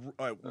everything. Sure.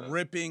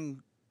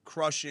 Ripping,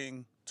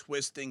 crushing,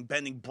 twisting,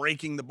 bending,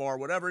 breaking the bar,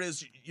 whatever it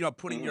is,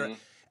 putting your,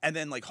 and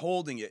then like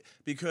holding it,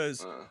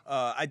 because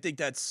I think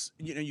that's,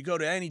 you go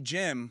to any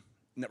gym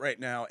right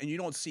now and you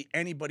don't see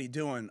anybody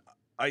doing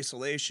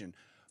isolation.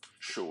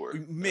 Sure.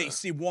 You may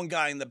see one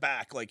guy in the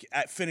back, like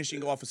at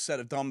finishing off a set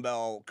of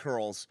dumbbell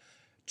curls,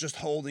 just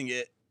holding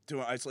it,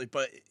 doing isolate.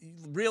 But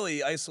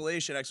really,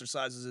 isolation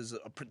exercises is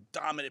a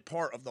predominant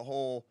part of the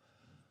whole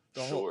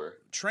whole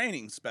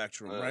training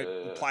spectrum, right?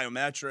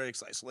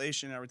 Plyometrics,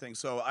 isolation, everything.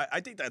 So I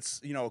think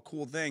that's, a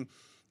cool thing.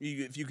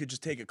 If you could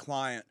just take a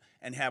client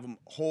and have them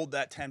hold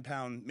that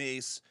 10-pound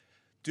mace,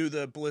 do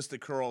the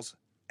ballistic curls,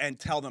 and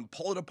tell them,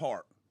 pull it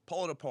apart.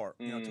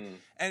 And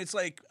it's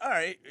like, all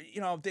right,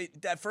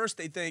 at first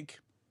they think,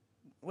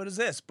 what is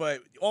this? But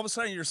all of a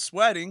sudden you're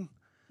sweating.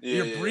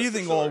 You're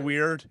breathing all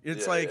weird.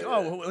 It's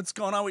what's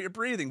going on with your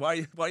breathing?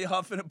 Why are you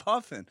huffing and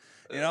puffing?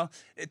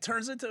 It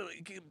turns into,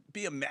 it can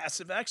be a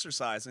massive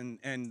exercise and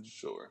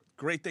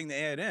great thing to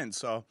add in.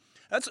 So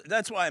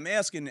that's why I'm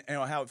asking,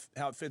 how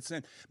it fits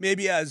in.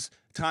 Maybe as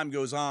time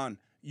goes on,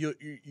 you're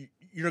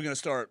going to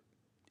start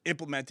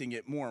implementing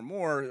it more and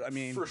more. I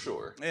mean, for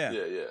sure. Yeah.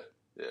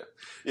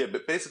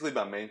 But basically,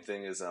 my main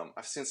thing is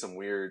I've seen some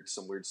weird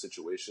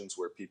situations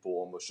where people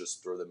almost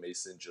just throw the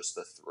mace in just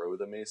to throw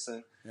the mace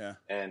in. Yeah.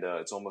 And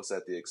it's almost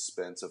at the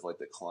expense of like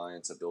the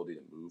client's ability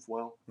to move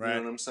well. Right. You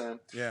know what I'm saying?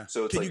 Yeah.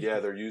 So it's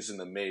they're using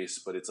the mace,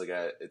 but it's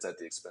it's at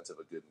the expense of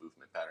a good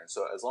movement pattern.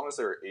 So as long as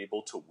they're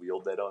able to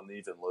wield that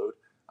uneven load,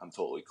 I'm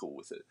totally cool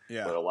with it.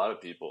 Yeah. But a lot of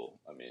people,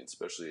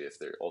 especially if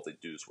all they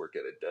do is work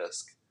at a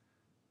desk,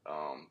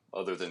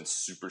 other than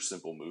super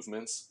simple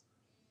movements.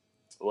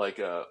 Like,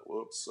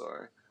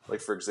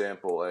 like for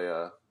example,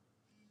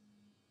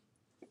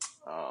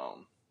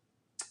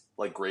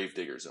 like grave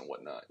diggers and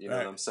whatnot. You know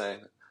what I'm saying?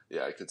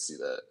 Yeah, I could see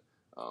that.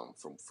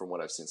 From what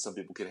I've seen, some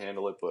people can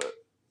handle it, but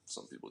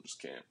some people just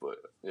can't. But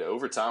yeah,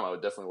 over time, I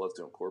would definitely love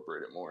to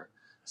incorporate it more.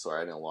 Sorry, I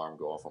had an alarm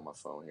go off on my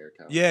phone here.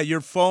 Yeah,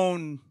 your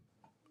phone,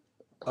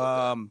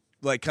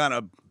 like kind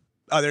of.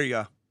 Oh, there you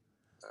go.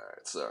 All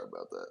right, sorry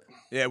about that.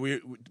 Yeah,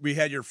 we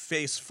had your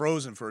face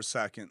frozen for a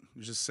second.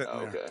 You're just sitting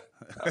there. Okay.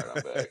 All right,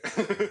 I'm back.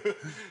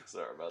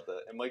 Sorry about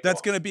that. And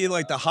that's gonna be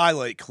like the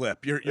highlight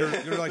clip. You're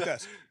like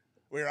this,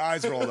 with your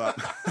eyes rolled up.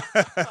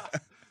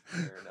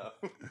 Fair enough.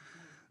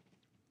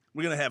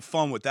 We're gonna have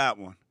fun with that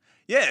one.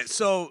 Yeah.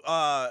 So,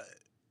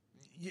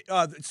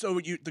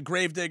 the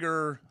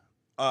gravedigger,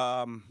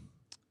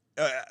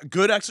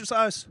 good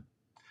exercise.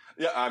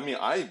 Yeah,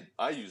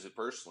 I use it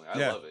personally. I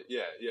love it.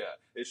 Yeah.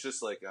 It's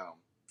just like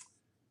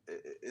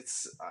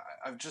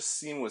I've just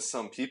seen with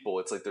some people,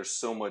 it's like there's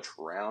so much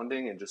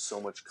rounding and just so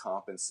much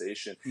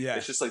compensation. Yeah.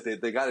 It's just like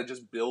they got to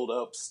just build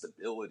up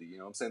stability. You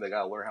know what I'm saying? They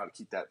got to learn how to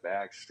keep that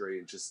back straight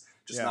and just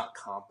not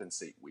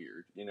compensate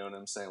weird. You know what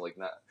I'm saying? Like,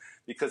 not,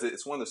 because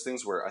it's one of those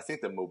things where I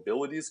think the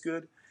mobility is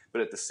good,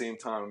 but at the same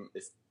time,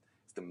 if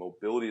the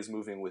mobility is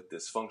moving with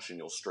dysfunction,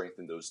 you'll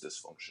strengthen those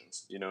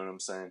dysfunctions. You know what I'm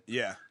saying?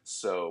 Yeah.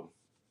 So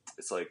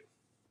it's like,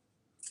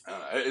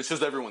 it's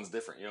just everyone's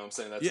different. You know what I'm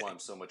saying? That's why I'm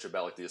so much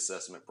about like the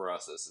assessment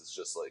process. It's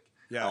just like,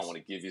 I don't want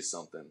to give you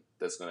something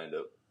that's going to end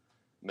up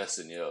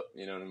messing you up.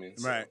 You know what I mean?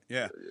 So, right.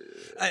 Yeah.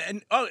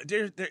 And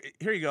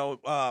here you go.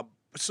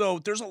 So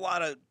there's a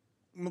lot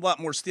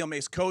more steel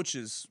mace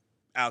coaches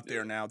out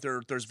there now.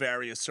 There's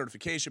various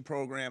certification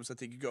programs that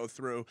they could go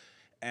through,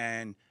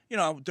 and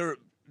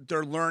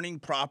they're learning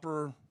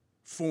proper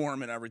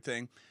form and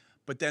everything,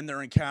 but then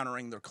they're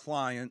encountering their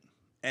client,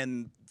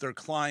 and their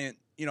client,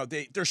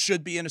 there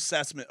should be an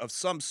assessment of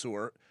some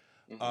sort.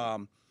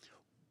 Mm-hmm.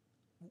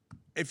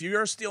 if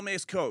you're a steel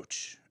mace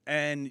coach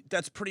and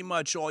that's pretty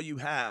much all you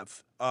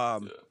have,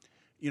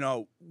 you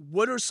know,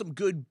 what are some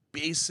good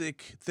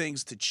basic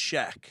things to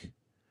check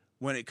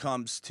when it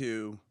comes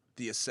to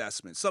the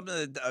assessment?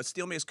 Something that a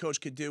steel mace coach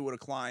could do with a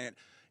client,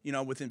 you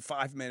know, within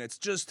 5 minutes,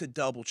 just to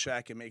double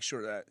check and make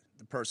sure that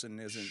the person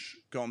isn't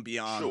going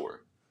beyond.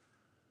 Sure.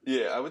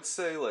 Yeah, I would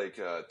say like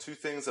two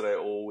things that I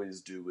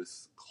always do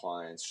with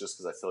clients, just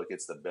because I feel like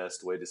it's the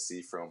best way to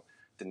see from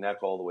the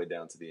neck all the way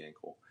down to the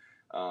ankle,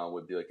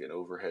 would be like an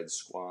overhead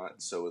squat.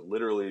 So it would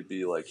literally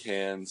be like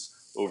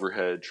hands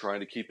overhead, trying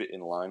to keep it in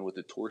line with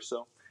the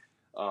torso.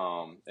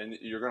 And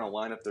you're going to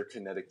line up their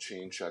kinetic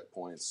chain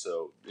checkpoints.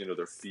 So, you know,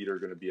 their feet are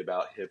going to be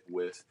about hip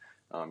width.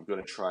 I'm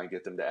going to try and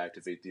get them to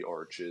activate the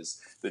arches.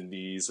 The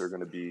knees are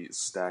going to be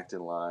stacked in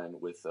line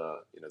with,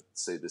 you know,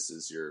 say this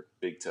is your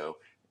big toe,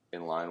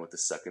 in line with the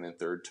second and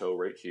third toe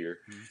right here.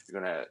 Mm-hmm.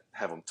 You're going to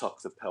have them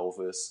tuck the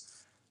pelvis,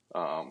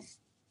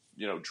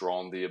 you know, draw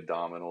on the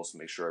abdominals,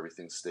 make sure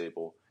everything's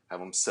stable. Have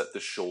them set the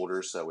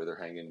shoulders, so that way they're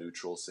hanging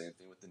neutral, same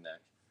thing with the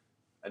neck.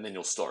 And then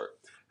you'll start.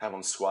 Have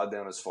them squat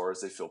down as far as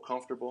they feel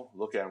comfortable.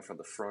 Look at them from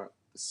the front,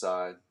 the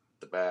side,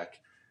 the back.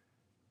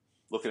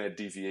 Looking at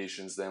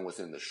deviations then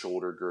within the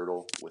shoulder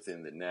girdle,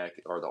 within the neck.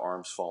 Are the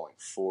arms falling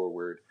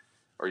forward?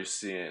 Are you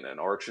seeing an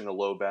arch in the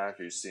low back?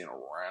 Are you seeing a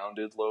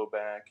rounded low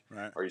back?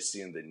 Right. Are you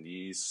seeing the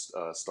knees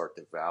start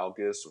to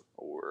valgus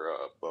or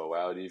bow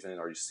out even?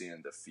 Are you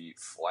seeing the feet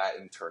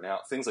flatten, turn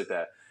out? Things like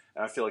that.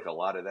 And I feel like a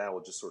lot of that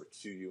will just sort of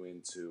cue you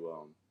into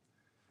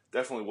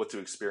definitely what to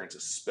experience,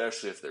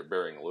 especially if they're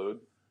bearing load.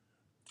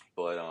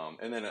 But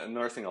and then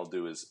another thing I'll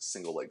do is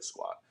single leg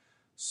squat.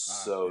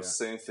 So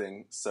same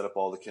thing, set up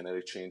all the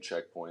kinetic chain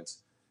checkpoints,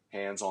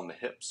 hands on the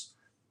hips.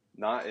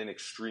 Not an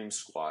extreme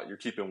squat. You're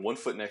keeping one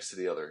foot next to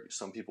the other.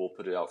 Some people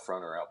put it out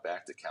front or out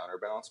back to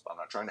counterbalance, but I'm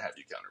not trying to have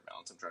you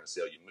counterbalance. I'm trying to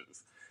see how you move.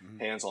 Mm-hmm.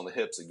 Hands on the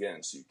hips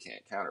again, so you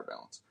can't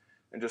counterbalance.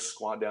 And just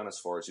squat down as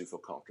far as you feel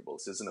comfortable.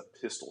 This isn't a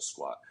pistol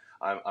squat.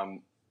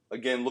 I'm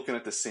again looking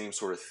at the same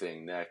sort of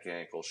thing, neck,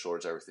 ankle,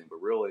 shoulders, everything.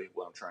 But really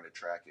what I'm trying to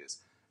track is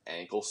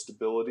ankle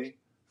stability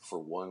for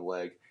one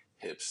leg,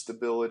 hip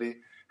stability.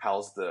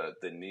 How's the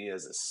knee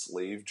as a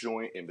slave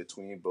joint in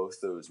between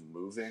both those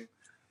moving?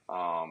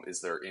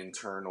 Is there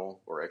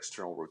internal or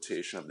external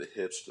rotation of the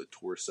hips, the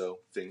torso,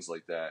 things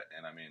like that?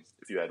 And I mean,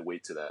 if you add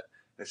weight to that,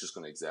 that's just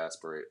going to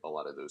exasperate a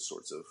lot of those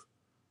sorts of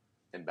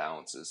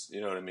imbalances.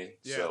 You know what I mean?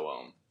 Yeah.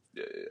 So,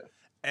 yeah.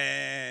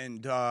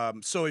 And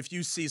so if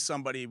you see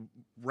somebody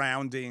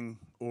rounding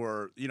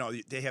or, you know,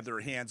 they have their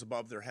hands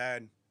above their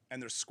head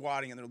and they're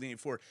squatting and they're leaning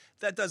forward,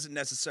 that doesn't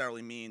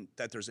necessarily mean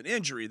that there's an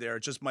injury there.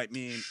 It just might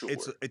mean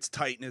it's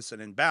tightness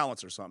and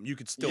imbalance or something. You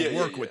could still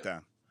work with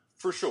them.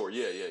 For sure.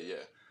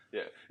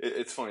 Yeah.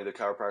 It's funny. The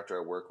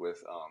chiropractor I work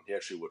with, he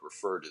actually would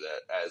refer to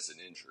that as an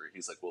injury.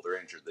 He's like, well, they're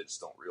injured. They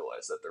just don't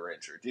realize that they're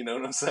injured. You know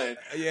what I'm saying?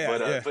 But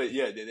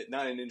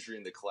not an injury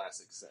in the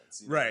classic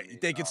sense. You know right. I mean?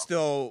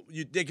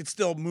 They could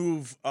still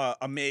move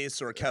a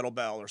mace or a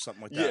kettlebell or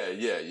something like that.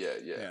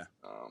 Yeah.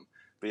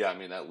 But yeah, I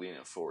mean, that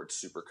leaning forward,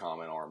 super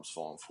common, arms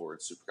falling forward,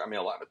 I mean,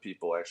 a lot of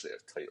people actually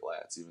have tight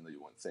lats, even though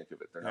you wouldn't think of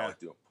it. They're not like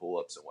doing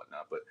pull-ups and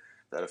whatnot, but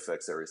that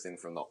affects everything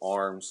from the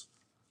arms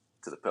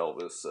to the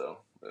pelvis, so,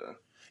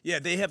 Yeah,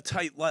 they have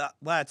tight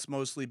lats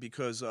mostly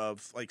because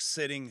of, like,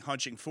 sitting,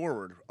 hunching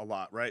forward a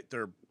lot, right?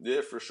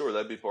 Yeah, for sure.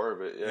 That'd be part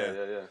of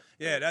it.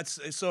 Yeah, that's,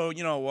 so,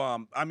 you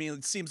know, I mean,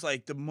 it seems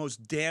like the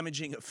most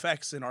damaging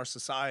effects in our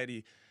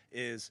society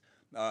is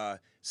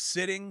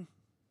sitting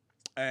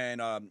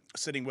and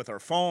sitting with our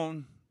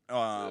phone,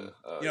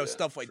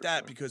 stuff like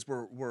that, because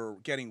we're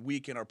getting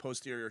weak in our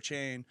posterior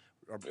chain,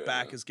 our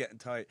back is getting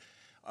tight.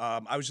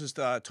 I was just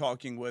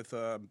talking with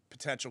a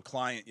potential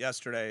client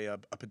yesterday, a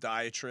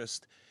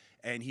podiatrist,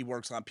 and he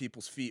works on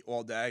people's feet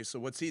all day. So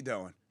what's he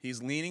doing?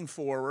 He's leaning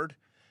forward,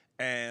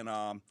 and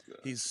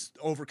he's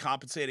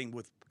overcompensating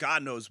with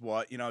God knows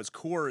what. You know, his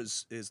core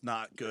is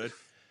not good.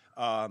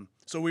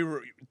 So we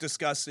were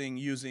discussing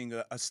using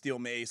a steel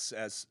mace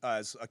as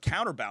a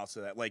counterbalance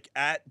to that. Like,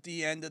 at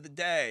the end of the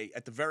day,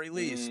 at the very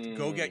least,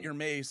 go get your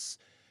mace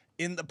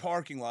in the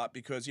parking lot,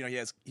 because, you know,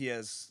 he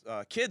has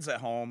kids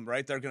at home,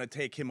 right? They're going to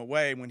take him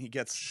away when he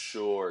gets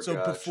sure. So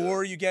gotcha.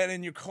 Before you get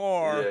in your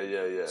car,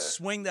 yeah.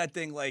 swing that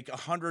thing like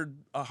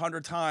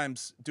 100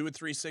 times, do it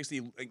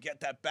 360, and get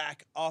that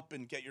back up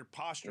and get your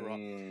posture up.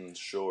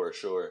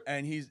 Sure.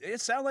 And it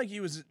sounded like he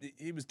was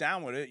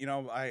down with it. You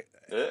know,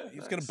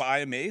 he's going to buy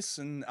a mace,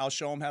 and I'll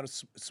show him how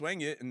to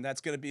swing it, and that's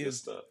going to be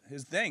his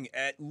thing.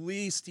 At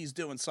least he's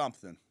doing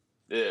something.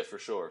 Yeah, for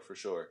sure.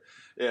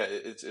 Yeah,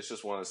 it's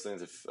just one of those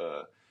things. If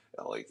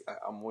like,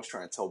 I'm always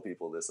trying to tell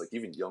people this, like,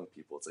 even young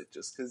people, it's like,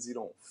 just because you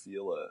don't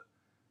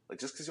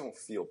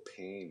feel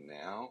pain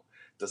now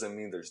doesn't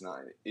mean there's not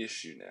an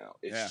issue now.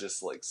 It's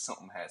just like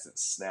something hasn't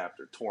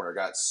snapped or torn or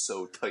got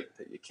so tight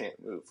that you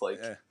can't move.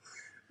 Like,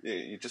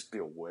 you just be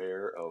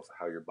aware of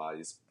how your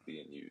body's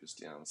being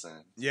used. You know what I'm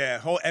saying?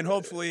 Yeah, and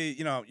hopefully,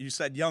 you know, you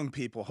said young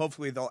people.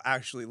 Hopefully, they'll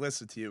actually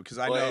listen to you because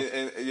I know.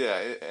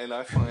 And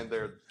I find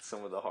they're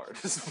some of the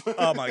hardest.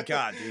 Oh my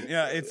God, dude!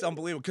 Yeah, it's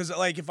unbelievable. Because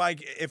like, if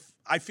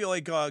I feel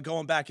like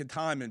going back in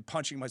time and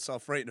punching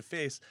myself right in the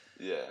face.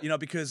 Yeah. You know,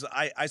 because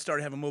I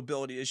started having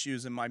mobility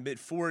issues in my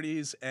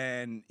mid-40s,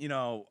 and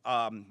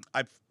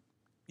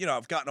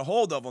I've gotten a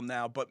hold of them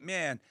now. But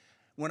man,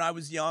 when I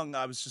was young,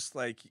 I was just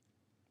like,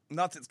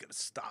 nothing's gonna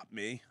stop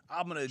me.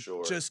 I'm gonna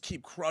just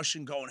keep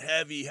crushing, going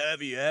heavy,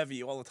 heavy,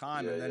 heavy all the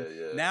time. And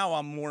then now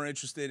I'm more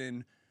interested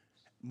in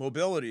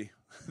mobility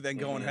than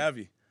going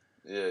heavy.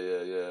 Yeah.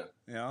 You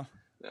know?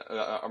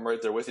 Yeah, I'm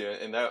right there with you.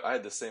 And I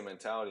had the same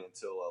mentality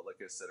until,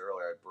 like I said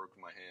earlier, I broke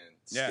my hand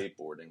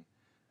skateboarding,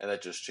 and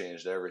that just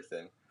changed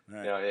everything.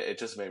 Right. You know, it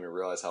just made me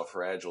realize how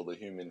fragile the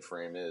human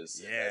frame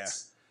is. Yeah.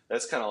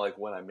 That's kind of like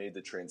when I made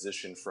the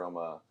transition from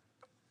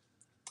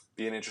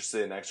being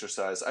interested in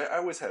exercise. I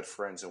always had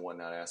friends and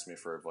whatnot ask me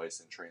for advice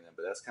and train them,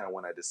 but that's kind of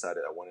when I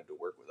decided I wanted to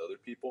work with other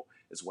people,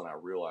 is when I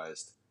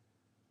realized,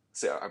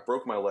 I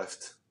broke my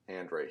left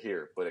hand right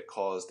here, but it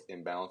caused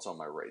imbalance on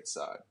my right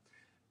side.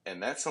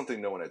 And that's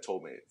something no one had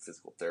told me.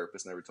 Physical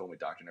therapist never told me,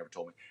 doctor never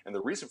told me. And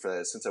the reason for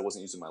that is, since I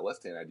wasn't using my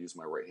left hand, I'd use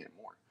my right hand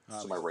more.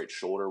 So my right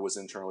shoulder was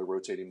internally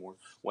rotating more.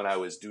 When I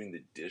was doing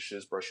the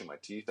dishes, brushing my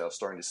teeth, I was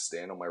starting to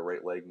stand on my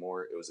right leg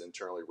more. It was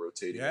internally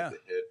rotating at the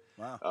hip.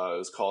 Wow. It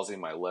was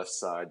causing my left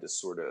side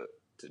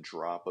to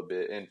drop a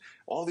bit. And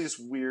all these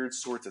weird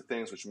sorts of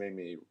things, which made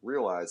me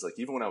realize, like,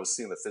 even when I was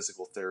seeing the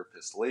physical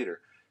therapist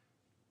later,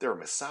 they were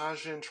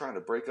massaging, trying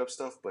to break up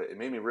stuff. But it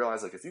made me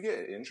realize, like, if you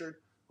get injured,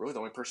 really the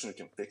only person who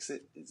can fix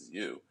it is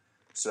you.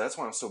 So that's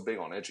why I'm so big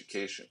on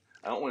education.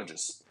 I don't want to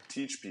just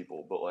teach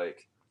people, but,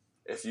 like,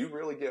 if you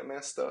really get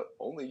messed up,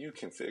 only you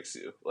can fix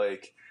you.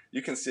 Like,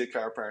 you can see a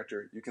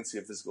chiropractor, you can see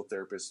a physical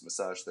therapist,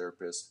 massage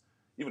therapist,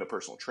 even a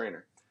personal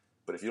trainer.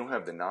 But if you don't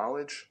have the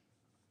knowledge,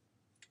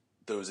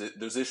 those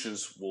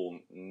issues will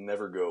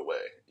never go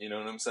away. You know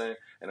what I'm saying?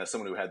 And as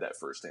someone who had that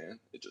firsthand,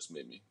 it just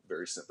made me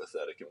very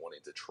sympathetic and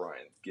wanting to try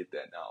and get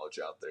that knowledge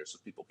out there so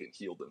people can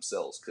heal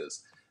themselves.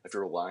 Because if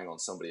you're relying on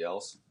somebody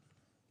else,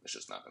 it's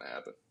just not going to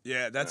happen.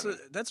 Yeah, that's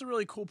a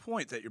really cool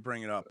point that you're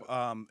bringing up.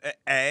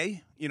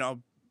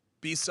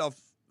 Be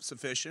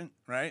self-sufficient,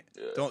 right?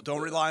 Yeah,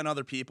 don't rely on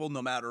other people,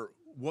 no matter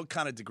what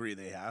kind of degree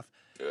they have.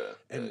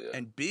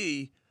 And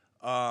B,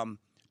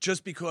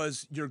 just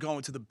because you're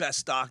going to the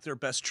best doctor,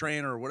 best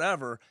trainer, or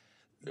whatever,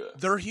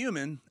 they're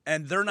human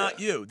and they're not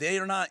you. They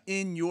are not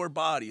in your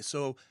body.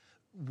 So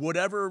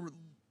whatever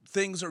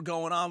things are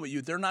going on with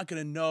you, they're not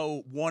going to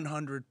know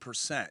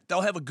 100%.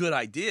 They'll have a good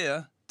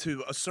idea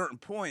to a certain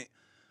point,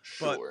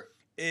 but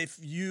if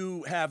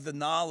you have the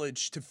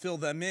knowledge to fill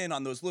them in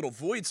on those little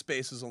void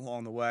spaces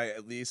along the way,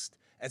 at least,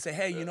 and say,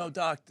 hey,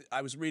 doc,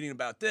 I was reading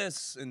about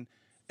this and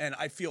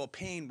I feel a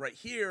pain right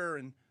here.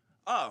 And,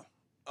 oh,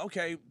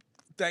 okay,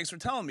 thanks for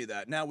telling me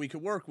that. Now we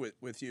could work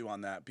with you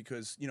on that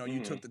because,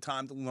 you took the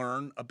time to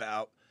learn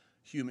about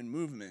human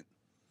movement.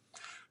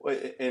 Well,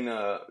 and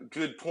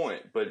good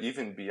point. But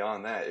even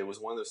beyond that, it was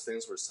one of those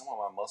things where some of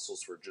my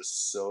muscles were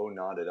just so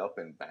knotted up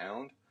and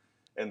bound,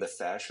 and the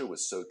fascia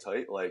was so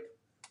tight. Like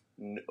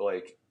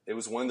it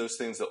was one of those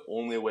things. The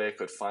only way I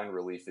could find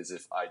relief is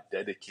if I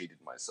dedicated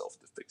myself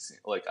to fixing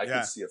it. Like I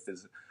could see a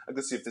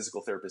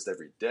physical therapist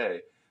every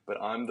day,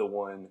 but I'm the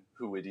one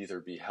who would either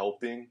be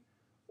helping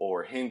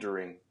or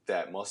hindering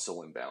that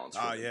muscle imbalance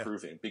from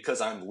improving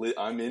because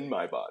I'm in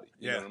my body.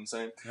 You know what I'm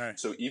saying? Right.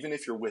 So even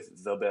if you're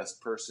with the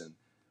best person,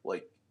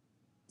 like,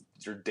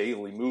 your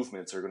daily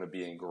movements are going to be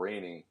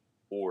ingraining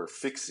or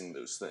fixing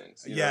those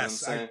things. You know what I'm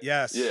saying?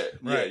 Yeah.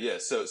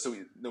 So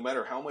no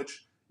matter how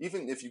much,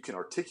 even if you can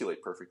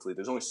articulate perfectly,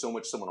 there's only so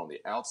much someone on the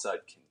outside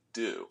can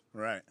do.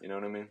 Right. You know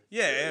what I mean?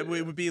 Yeah, it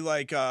would be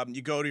like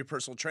you go to your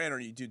personal trainer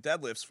and you do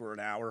deadlifts for an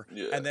hour,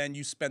 and then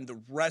you spend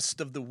the rest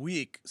of the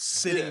week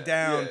sitting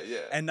down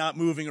and not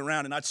moving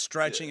around and not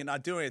stretching and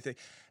not doing anything.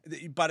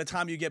 By the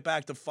time you get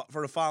back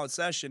for the following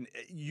session,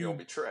 you'll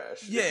be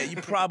trash. Yeah, you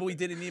probably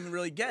didn't even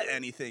really get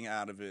anything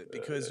out of it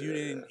because you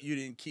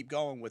didn't keep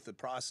going with the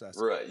process.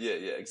 Right. Yeah.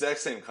 Exact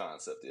same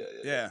concept.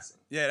 Yeah.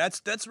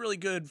 That's really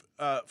good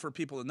for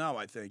people to know.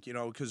 I think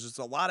because it's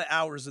a lot of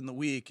hours in the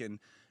week, and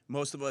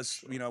most of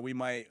us, we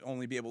might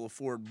only be able to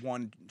afford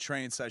one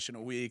training session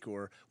a week,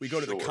 or we go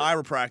to the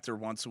chiropractor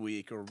once a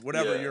week, or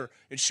whatever your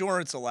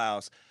insurance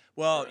allows.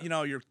 Well,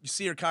 you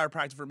see your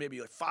chiropractor for maybe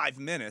like 5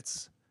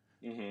 minutes.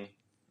 Mm-hmm.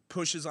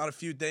 Pushes on a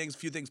few things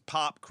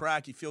pop,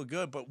 crack, you feel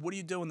good, but what are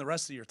you doing the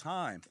rest of your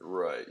time?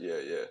 Right. Yeah.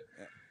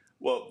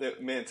 Well,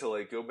 man,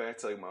 to go back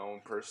to my own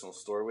personal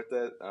story with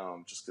that,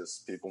 just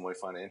because people might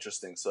find it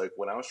interesting. So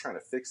when I was trying to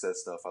fix that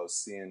stuff, I was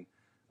seeing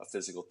a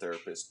physical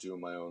therapist,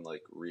 doing my own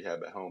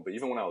rehab at home. But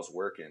even when I was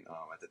working,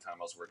 at the time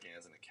I was working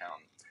as an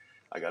accountant,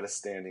 I got a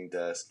standing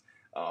desk.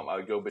 I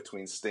would go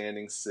between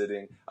standing,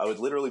 sitting. I would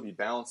literally be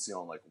balancing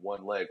on like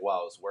one leg while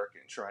I was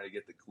working, trying to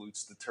get the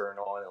glutes to turn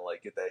on and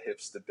like get that hip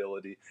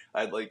stability.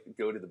 I'd like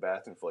go to the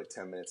bathroom for like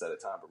 10 minutes at a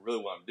time. But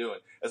really what I'm doing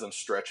is I'm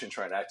stretching,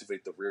 trying to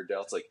activate the rear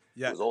delts. Like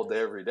it was all day,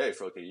 every day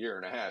for like a year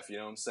and a half. You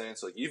know what I'm saying?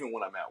 So like even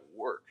when I'm at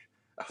work,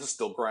 I was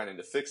still grinding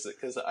to fix it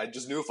because I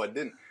just knew if I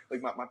didn't,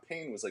 like my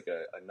pain was like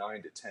a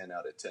 9 to 10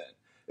 out of 10.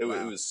 It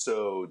was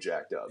so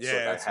jacked up.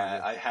 Yeah, so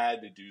I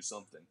had to do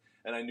something.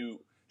 And I knew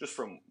just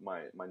from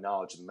my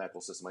knowledge of the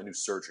medical system, I knew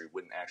surgery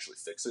wouldn't actually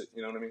fix it.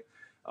 You know what I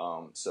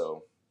mean?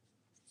 So,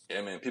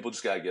 yeah, man, people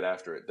just got to get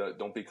after it.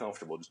 Don't be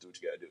comfortable. Just do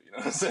what you got to do. You know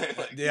what I'm saying?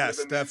 Like,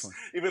 yes, definitely.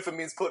 Even if it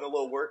means putting a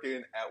little work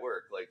in at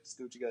work, like, just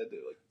do what you got to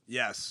do. Like,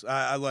 yes,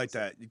 I like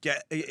that.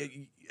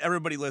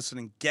 Everybody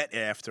listening, get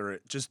after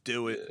it. Just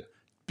do it.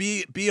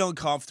 Yeah. Be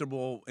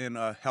uncomfortable in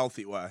a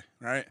healthy way,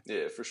 right?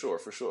 Yeah, for sure.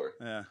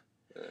 Yeah.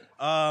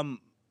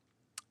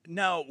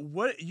 Now,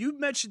 what you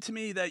mentioned to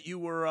me that you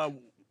were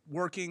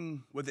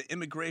working with an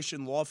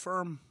immigration law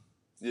firm.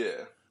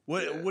 Yeah.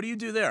 What do you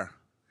do there?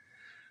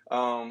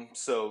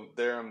 So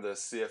there I'm the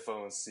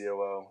CFO and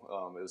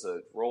COO. It was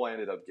a role I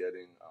ended up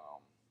getting.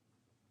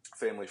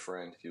 Family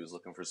friend, he was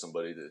looking for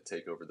somebody to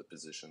take over the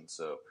position,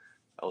 so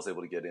I was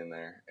able to get in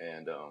there,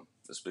 and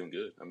it's been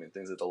good. I mean,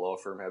 things at the law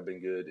firm have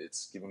been good.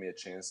 It's given me a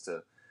chance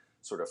to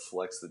sort of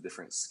flex the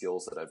different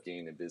skills that I've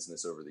gained in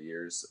business over the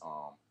years.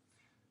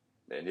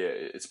 And yeah,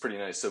 it's pretty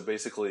nice. So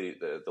basically,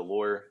 the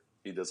lawyer,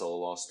 he does all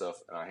the law stuff,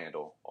 and I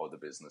handle all the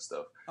business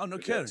stuff. Oh, no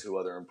We've kidding. got 2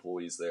 other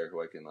employees there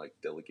who I can like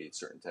delegate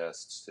certain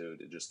tasks to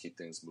just keep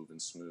things moving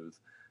smooth.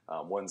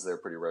 One's there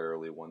pretty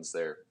regularly. One's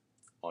there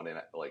on an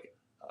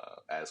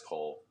as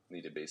call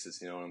needed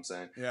basis. You know what I'm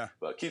saying? Yeah.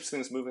 But keeps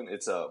things moving.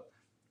 It's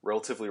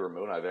relatively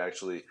remote. I've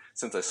actually,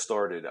 since I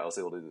started, I was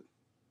able to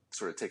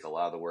sort of take a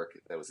lot of the work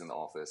that was in the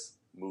office,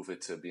 move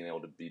it to being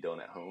able to be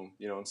done at home.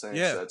 You know what I'm saying?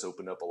 Yeah. So that's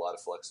opened up a lot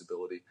of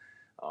flexibility.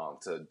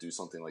 To do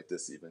something like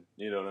this even.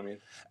 You know what I mean?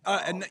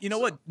 And you know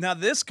what? Now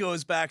this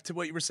goes back to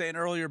what you were saying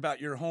earlier about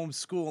your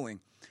homeschooling.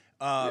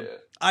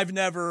 I've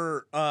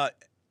never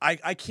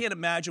I can't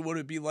imagine what it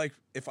would be like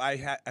if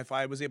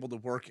I was able to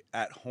work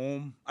at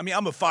home. I mean,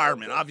 I'm a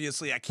fireman. Okay.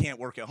 Obviously, I can't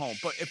work at home.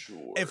 But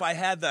if I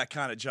had that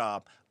kind of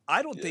job,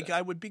 I don't think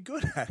I would be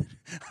good at it.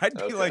 I'd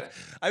be like,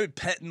 I would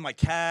petting my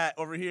cat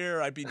over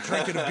here. I'd be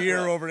drinking a beer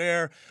over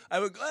there. I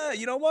would,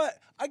 you know what?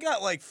 I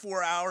got like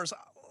 4 hours.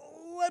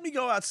 Let me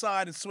go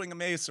outside and swing a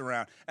mace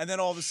around. And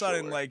then all of a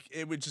sudden, like,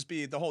 it would just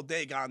be the whole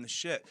day gone to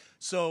shit.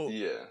 So,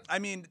 I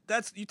mean,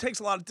 it takes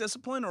a lot of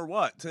discipline or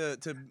what to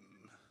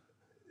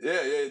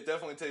Yeah, it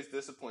definitely takes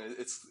discipline.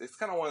 It's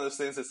kind of one of those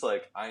things. It's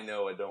like, I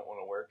know I don't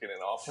want to work in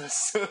an office.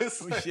 So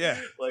it's like,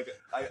 like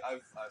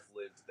I've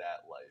lived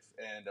that life,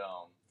 and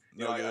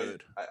you know,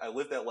 I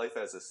lived that life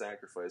as a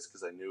sacrifice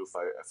because I knew if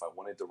I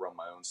wanted to run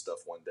my own stuff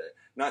one day,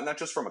 not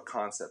just from a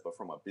concept, but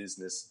from a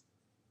business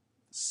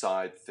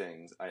side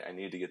things, I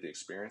needed to get the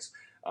experience.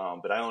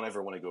 But I don't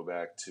ever want to go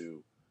back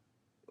to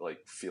like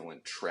feeling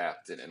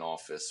trapped in an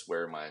office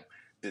where my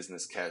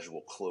business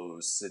casual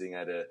clothes, sitting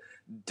at a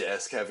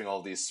desk, having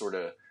all these sort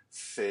of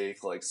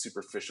fake, like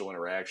superficial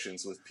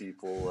interactions with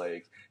people.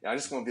 Like, I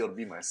just want to be able to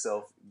be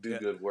myself, do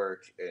good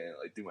work, and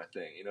like do my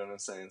thing. You know what I'm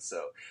saying?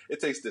 So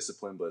it takes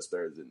discipline, but it's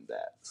better than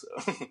that.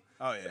 So.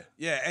 Oh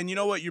yeah. And you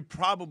know what? You're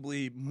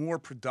probably more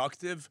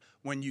productive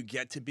when you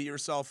get to be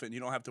yourself, and you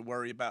don't have to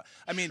worry about.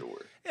 I mean,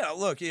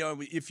 look,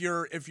 if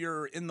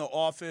you're in the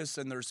office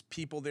and there's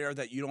people there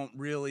that you don't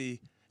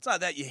really. It's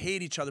not that you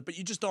hate each other, but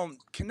you just don't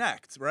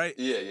connect, right?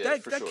 Yeah,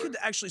 that could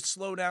actually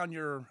slow down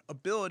your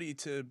ability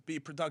to be a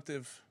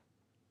productive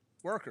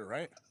worker,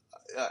 right?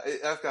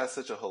 I've got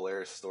such a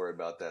hilarious story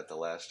about that, the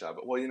last job.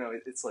 Well,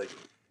 it's like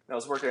I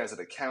was working as an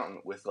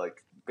accountant with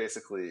like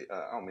basically,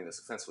 I don't mean this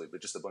offensively,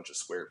 but just a bunch of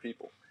square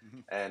people.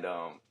 Mm-hmm. And,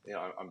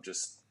 I'm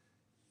just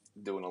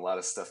doing a lot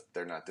of stuff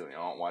they're not doing. I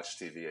don't watch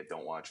TV. I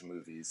don't watch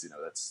movies.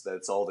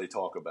 That's all they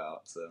talk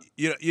about. So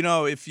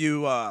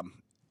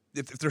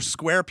if they're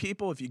square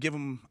people, if you give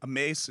them a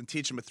mace and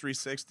teach them a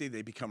 360,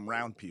 they become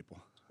round people.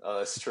 Oh,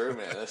 that's true,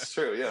 man. That's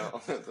true. Yeah, I'll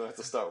have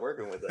to start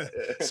working with that.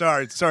 Yeah.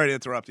 Sorry to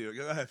interrupt you.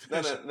 Go ahead.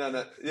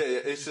 No. Yeah.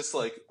 It's just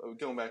like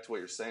going back to what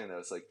you're saying. Though,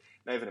 it's like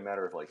not even a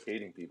matter of like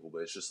hating people, but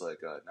it's just like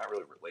not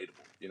really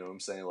relatable. You know what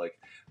I'm saying? Like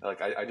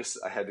I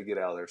had to get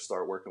out there,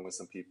 start working with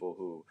some people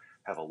who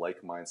have a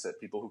like mindset,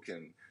 people who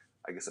can,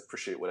 I guess,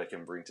 appreciate what I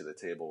can bring to the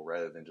table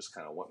rather than just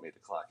kind of want me to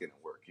clock in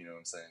and work. You know what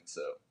I'm saying?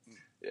 So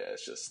yeah,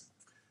 it's just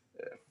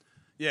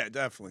Yeah,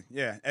 definitely.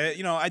 Yeah,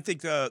 I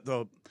think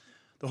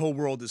the whole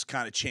world is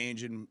kind of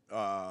changing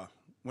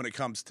when it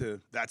comes to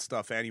that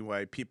stuff.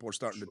 Anyway, people are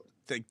starting to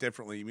think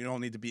differently. We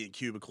don't need to be in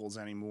cubicles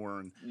anymore,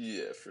 and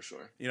yeah, for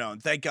sure.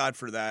 And thank God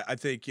for that. I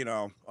think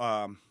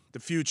the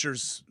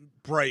future's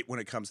bright when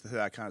it comes to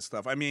that kind of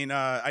stuff. I mean,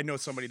 I know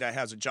somebody that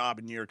has a job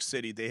in New York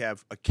City. They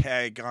have a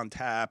keg on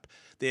tap.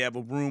 They have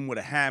a room with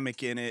a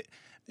hammock in it.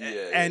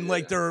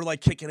 They're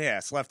like kicking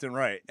ass left and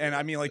right. And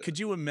I mean, like, could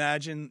you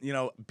imagine,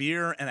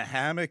 beer and a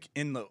hammock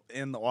in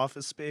the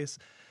office space?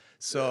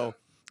 So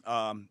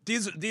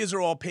These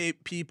are all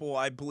people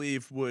I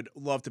believe would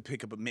love to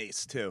pick up a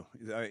mace too.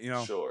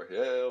 Sure.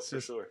 Yeah,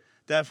 for sure.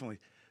 Definitely.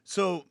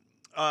 So,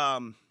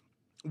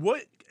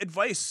 what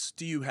advice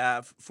do you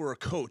have for a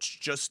coach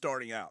just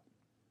starting out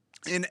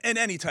in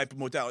any type of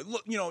modality?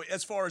 Look,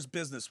 as far as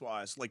business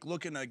wise, like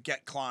looking to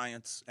get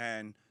clients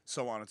and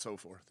so on and so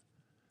forth.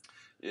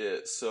 Yeah.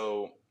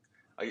 So,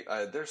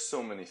 I there's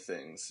so many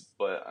things,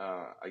 but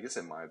I guess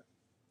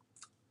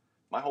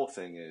my whole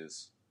thing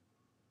is,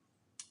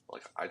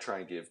 like, I try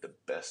and give the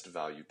best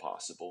value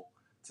possible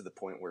to the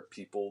point where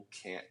people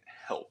can't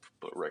help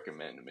but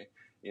recommend me.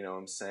 You know what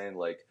I'm saying?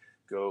 Like,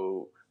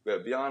 go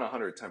beyond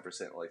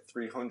 110%, like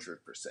 300%,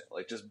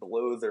 like just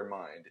blow their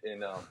mind.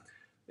 And,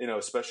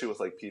 especially with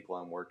like people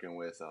I'm working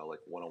with, like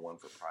one-on-one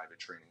for private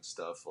training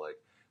stuff, like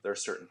there are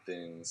certain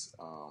things,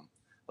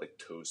 like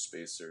toe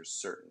spacers,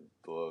 certain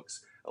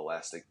books,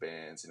 elastic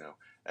bands,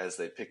 as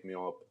they pick me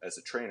up as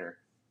a trainer,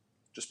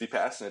 just be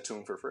passing it to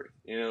them for free.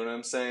 You know what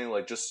I'm saying?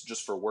 Like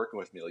just for working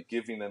with me, like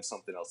giving them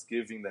something else,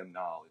 giving them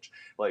knowledge,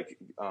 like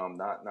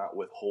not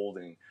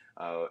withholding.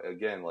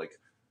 Again, like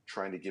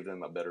trying to give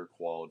them a better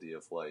quality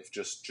of life.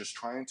 Just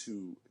trying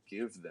to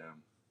give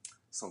them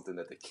something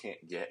that they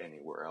can't get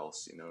anywhere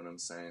else. You know what I'm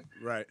saying?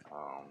 Right.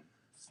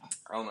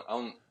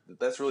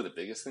 That's really the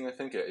biggest thing, I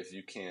think. If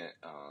you can't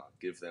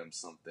give them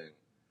something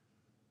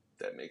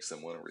that makes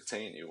them want to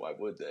retain you, why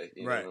would they?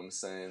 You know what I'm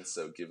saying?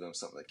 So give them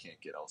something they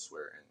can't get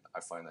elsewhere. And I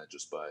find that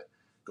just by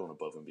going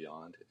above and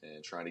beyond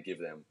and trying to give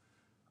them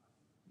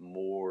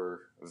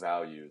more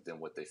value than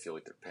what they feel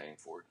like they're paying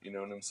for. You know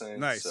what I'm saying?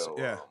 Nice. So,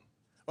 yeah.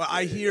 Well,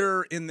 I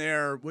hear in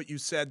there what you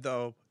said,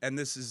 though, and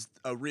this is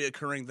a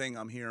reoccurring thing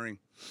I'm hearing,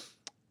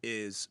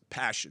 is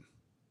passion.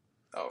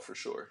 Oh, for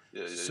sure.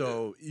 Yeah.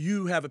 So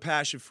you have a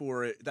passion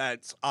for it.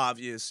 That's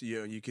obvious.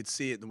 You could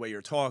see it in the way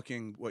you're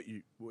talking, what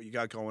you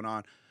got going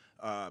on.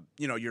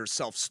 You're a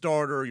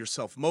self-starter, you're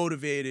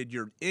self-motivated,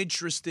 you're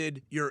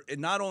interested. And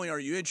not only are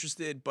you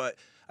interested, but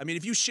I mean,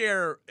 if you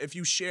share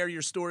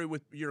your story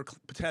with your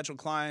potential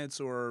clients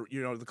or,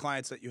 the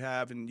clients that you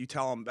have, and you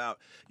tell them about,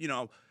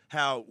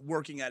 how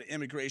working at an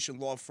immigration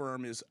law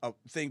firm is a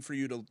thing for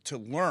you to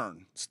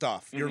learn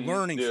stuff. You're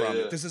learning from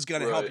it. This is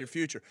going to help your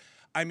future.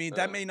 I mean,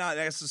 that may not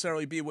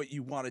necessarily be what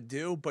you want to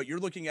do, but you're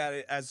looking at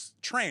it as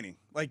training.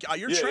 Like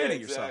you're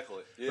training yourself,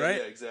 right? Yeah,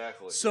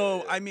 exactly.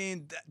 So, I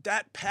mean,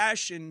 that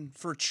passion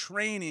for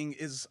training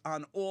is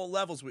on all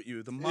levels with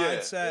you. The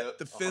mindset,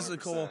 the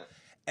physical, 100%.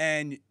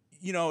 And,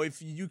 if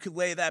you could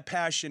lay that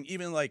passion,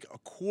 even like a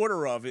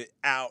quarter of it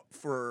out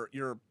for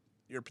your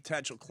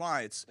potential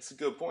clients. That's a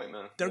good point,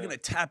 man. They're going to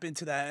tap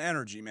into that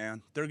energy,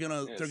 man. They're going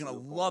to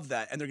love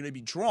that, and they're going to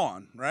be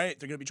drawn, right?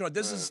 They're going to be drawn.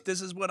 This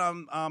is what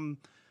I'm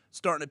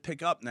starting to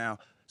pick up now.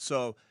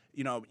 So,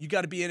 you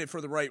got to be in it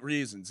for the right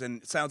reasons.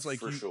 And it sounds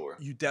like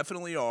you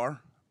definitely are.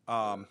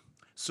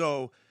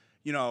 So,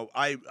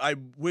 I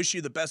wish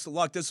you the best of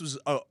luck. This was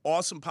an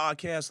awesome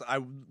podcast. I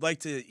would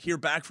like to hear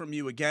back from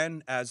you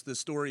again as the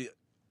story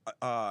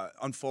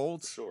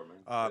unfolds. Sure,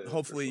 man.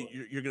 Hopefully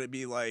you're going to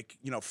be like,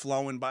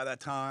 flowing by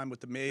that time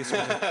with the mace.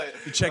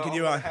 You're checking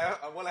you on.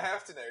 I want to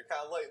have to now. You're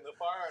kind of lighting the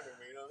fire under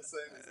me. You know what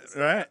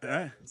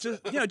I'm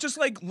saying? Right. Just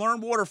like learn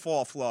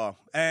waterfall flow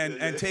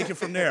and take it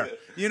from there.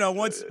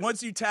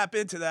 Once you tap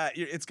into that,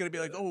 it's going to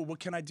be like, oh, what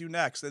can I do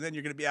next? And then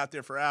you're going to be out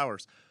there for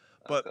hours.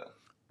 But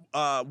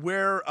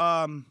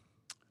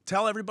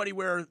tell everybody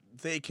where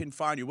they can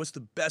find you. What's the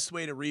best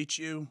way to reach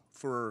you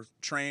for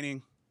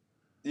training?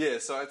 Yeah,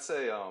 so I'd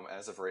say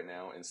as of right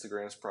now,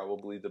 Instagram is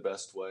probably the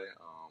best way.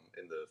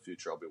 In the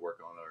future, I'll be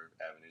working on other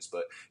avenues.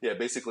 But yeah,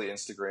 basically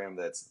Instagram,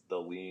 that's the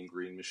Lean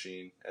Green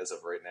Machine as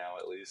of right now,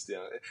 at least.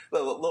 A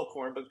little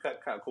corn, but kind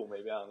of cool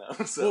maybe, I don't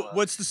know. So,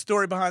 what's the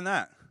story behind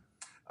that?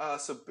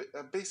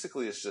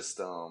 Basically it's just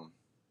I'm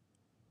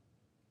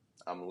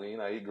lean,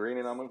 I eat green,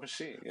 and I'm a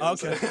machine.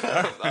 Okay.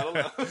 I don't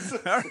know.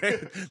 All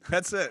right.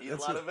 That's it. Eat a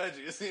lot of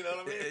veggies, you know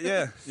what I mean?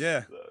 Yeah. So,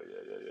 yeah.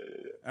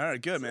 All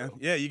right, good, man.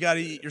 Yeah, you got to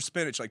eat your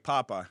spinach like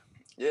Popeye.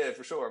 Yeah,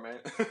 for sure, man.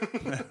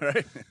 All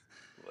right.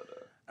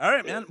 All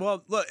right, man.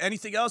 Well, look,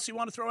 anything else you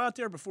want to throw out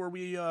there before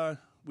we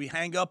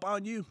hang up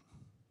on you?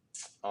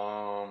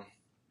 No,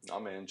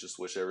 man, just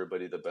wish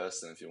everybody the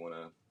best. And if you want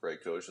a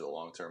great coach with a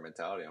long-term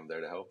mentality, I'm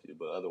there to help you.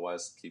 But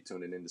otherwise, keep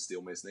tuning in to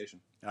Steel Mace Nation.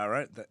 All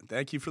right.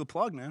 Thank you for the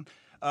plug, man.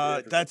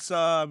 That's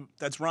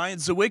Ryan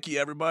Zawicki,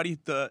 everybody,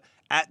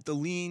 at the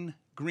Lean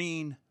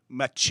Green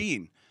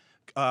Machine.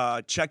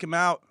 Check him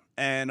out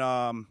and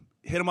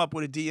hit him up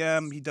with a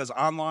DM. He does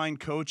online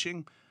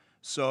coaching.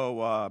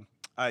 So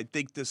I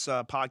think this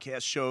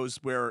podcast shows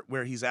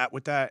where he's at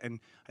with that, and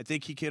I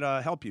think he could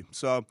help you.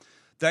 So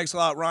thanks a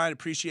lot, Ryan.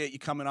 Appreciate you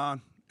coming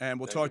on, and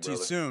we'll talk to you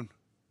soon.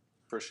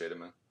 Appreciate it,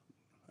 man.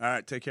 All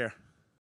right, take care.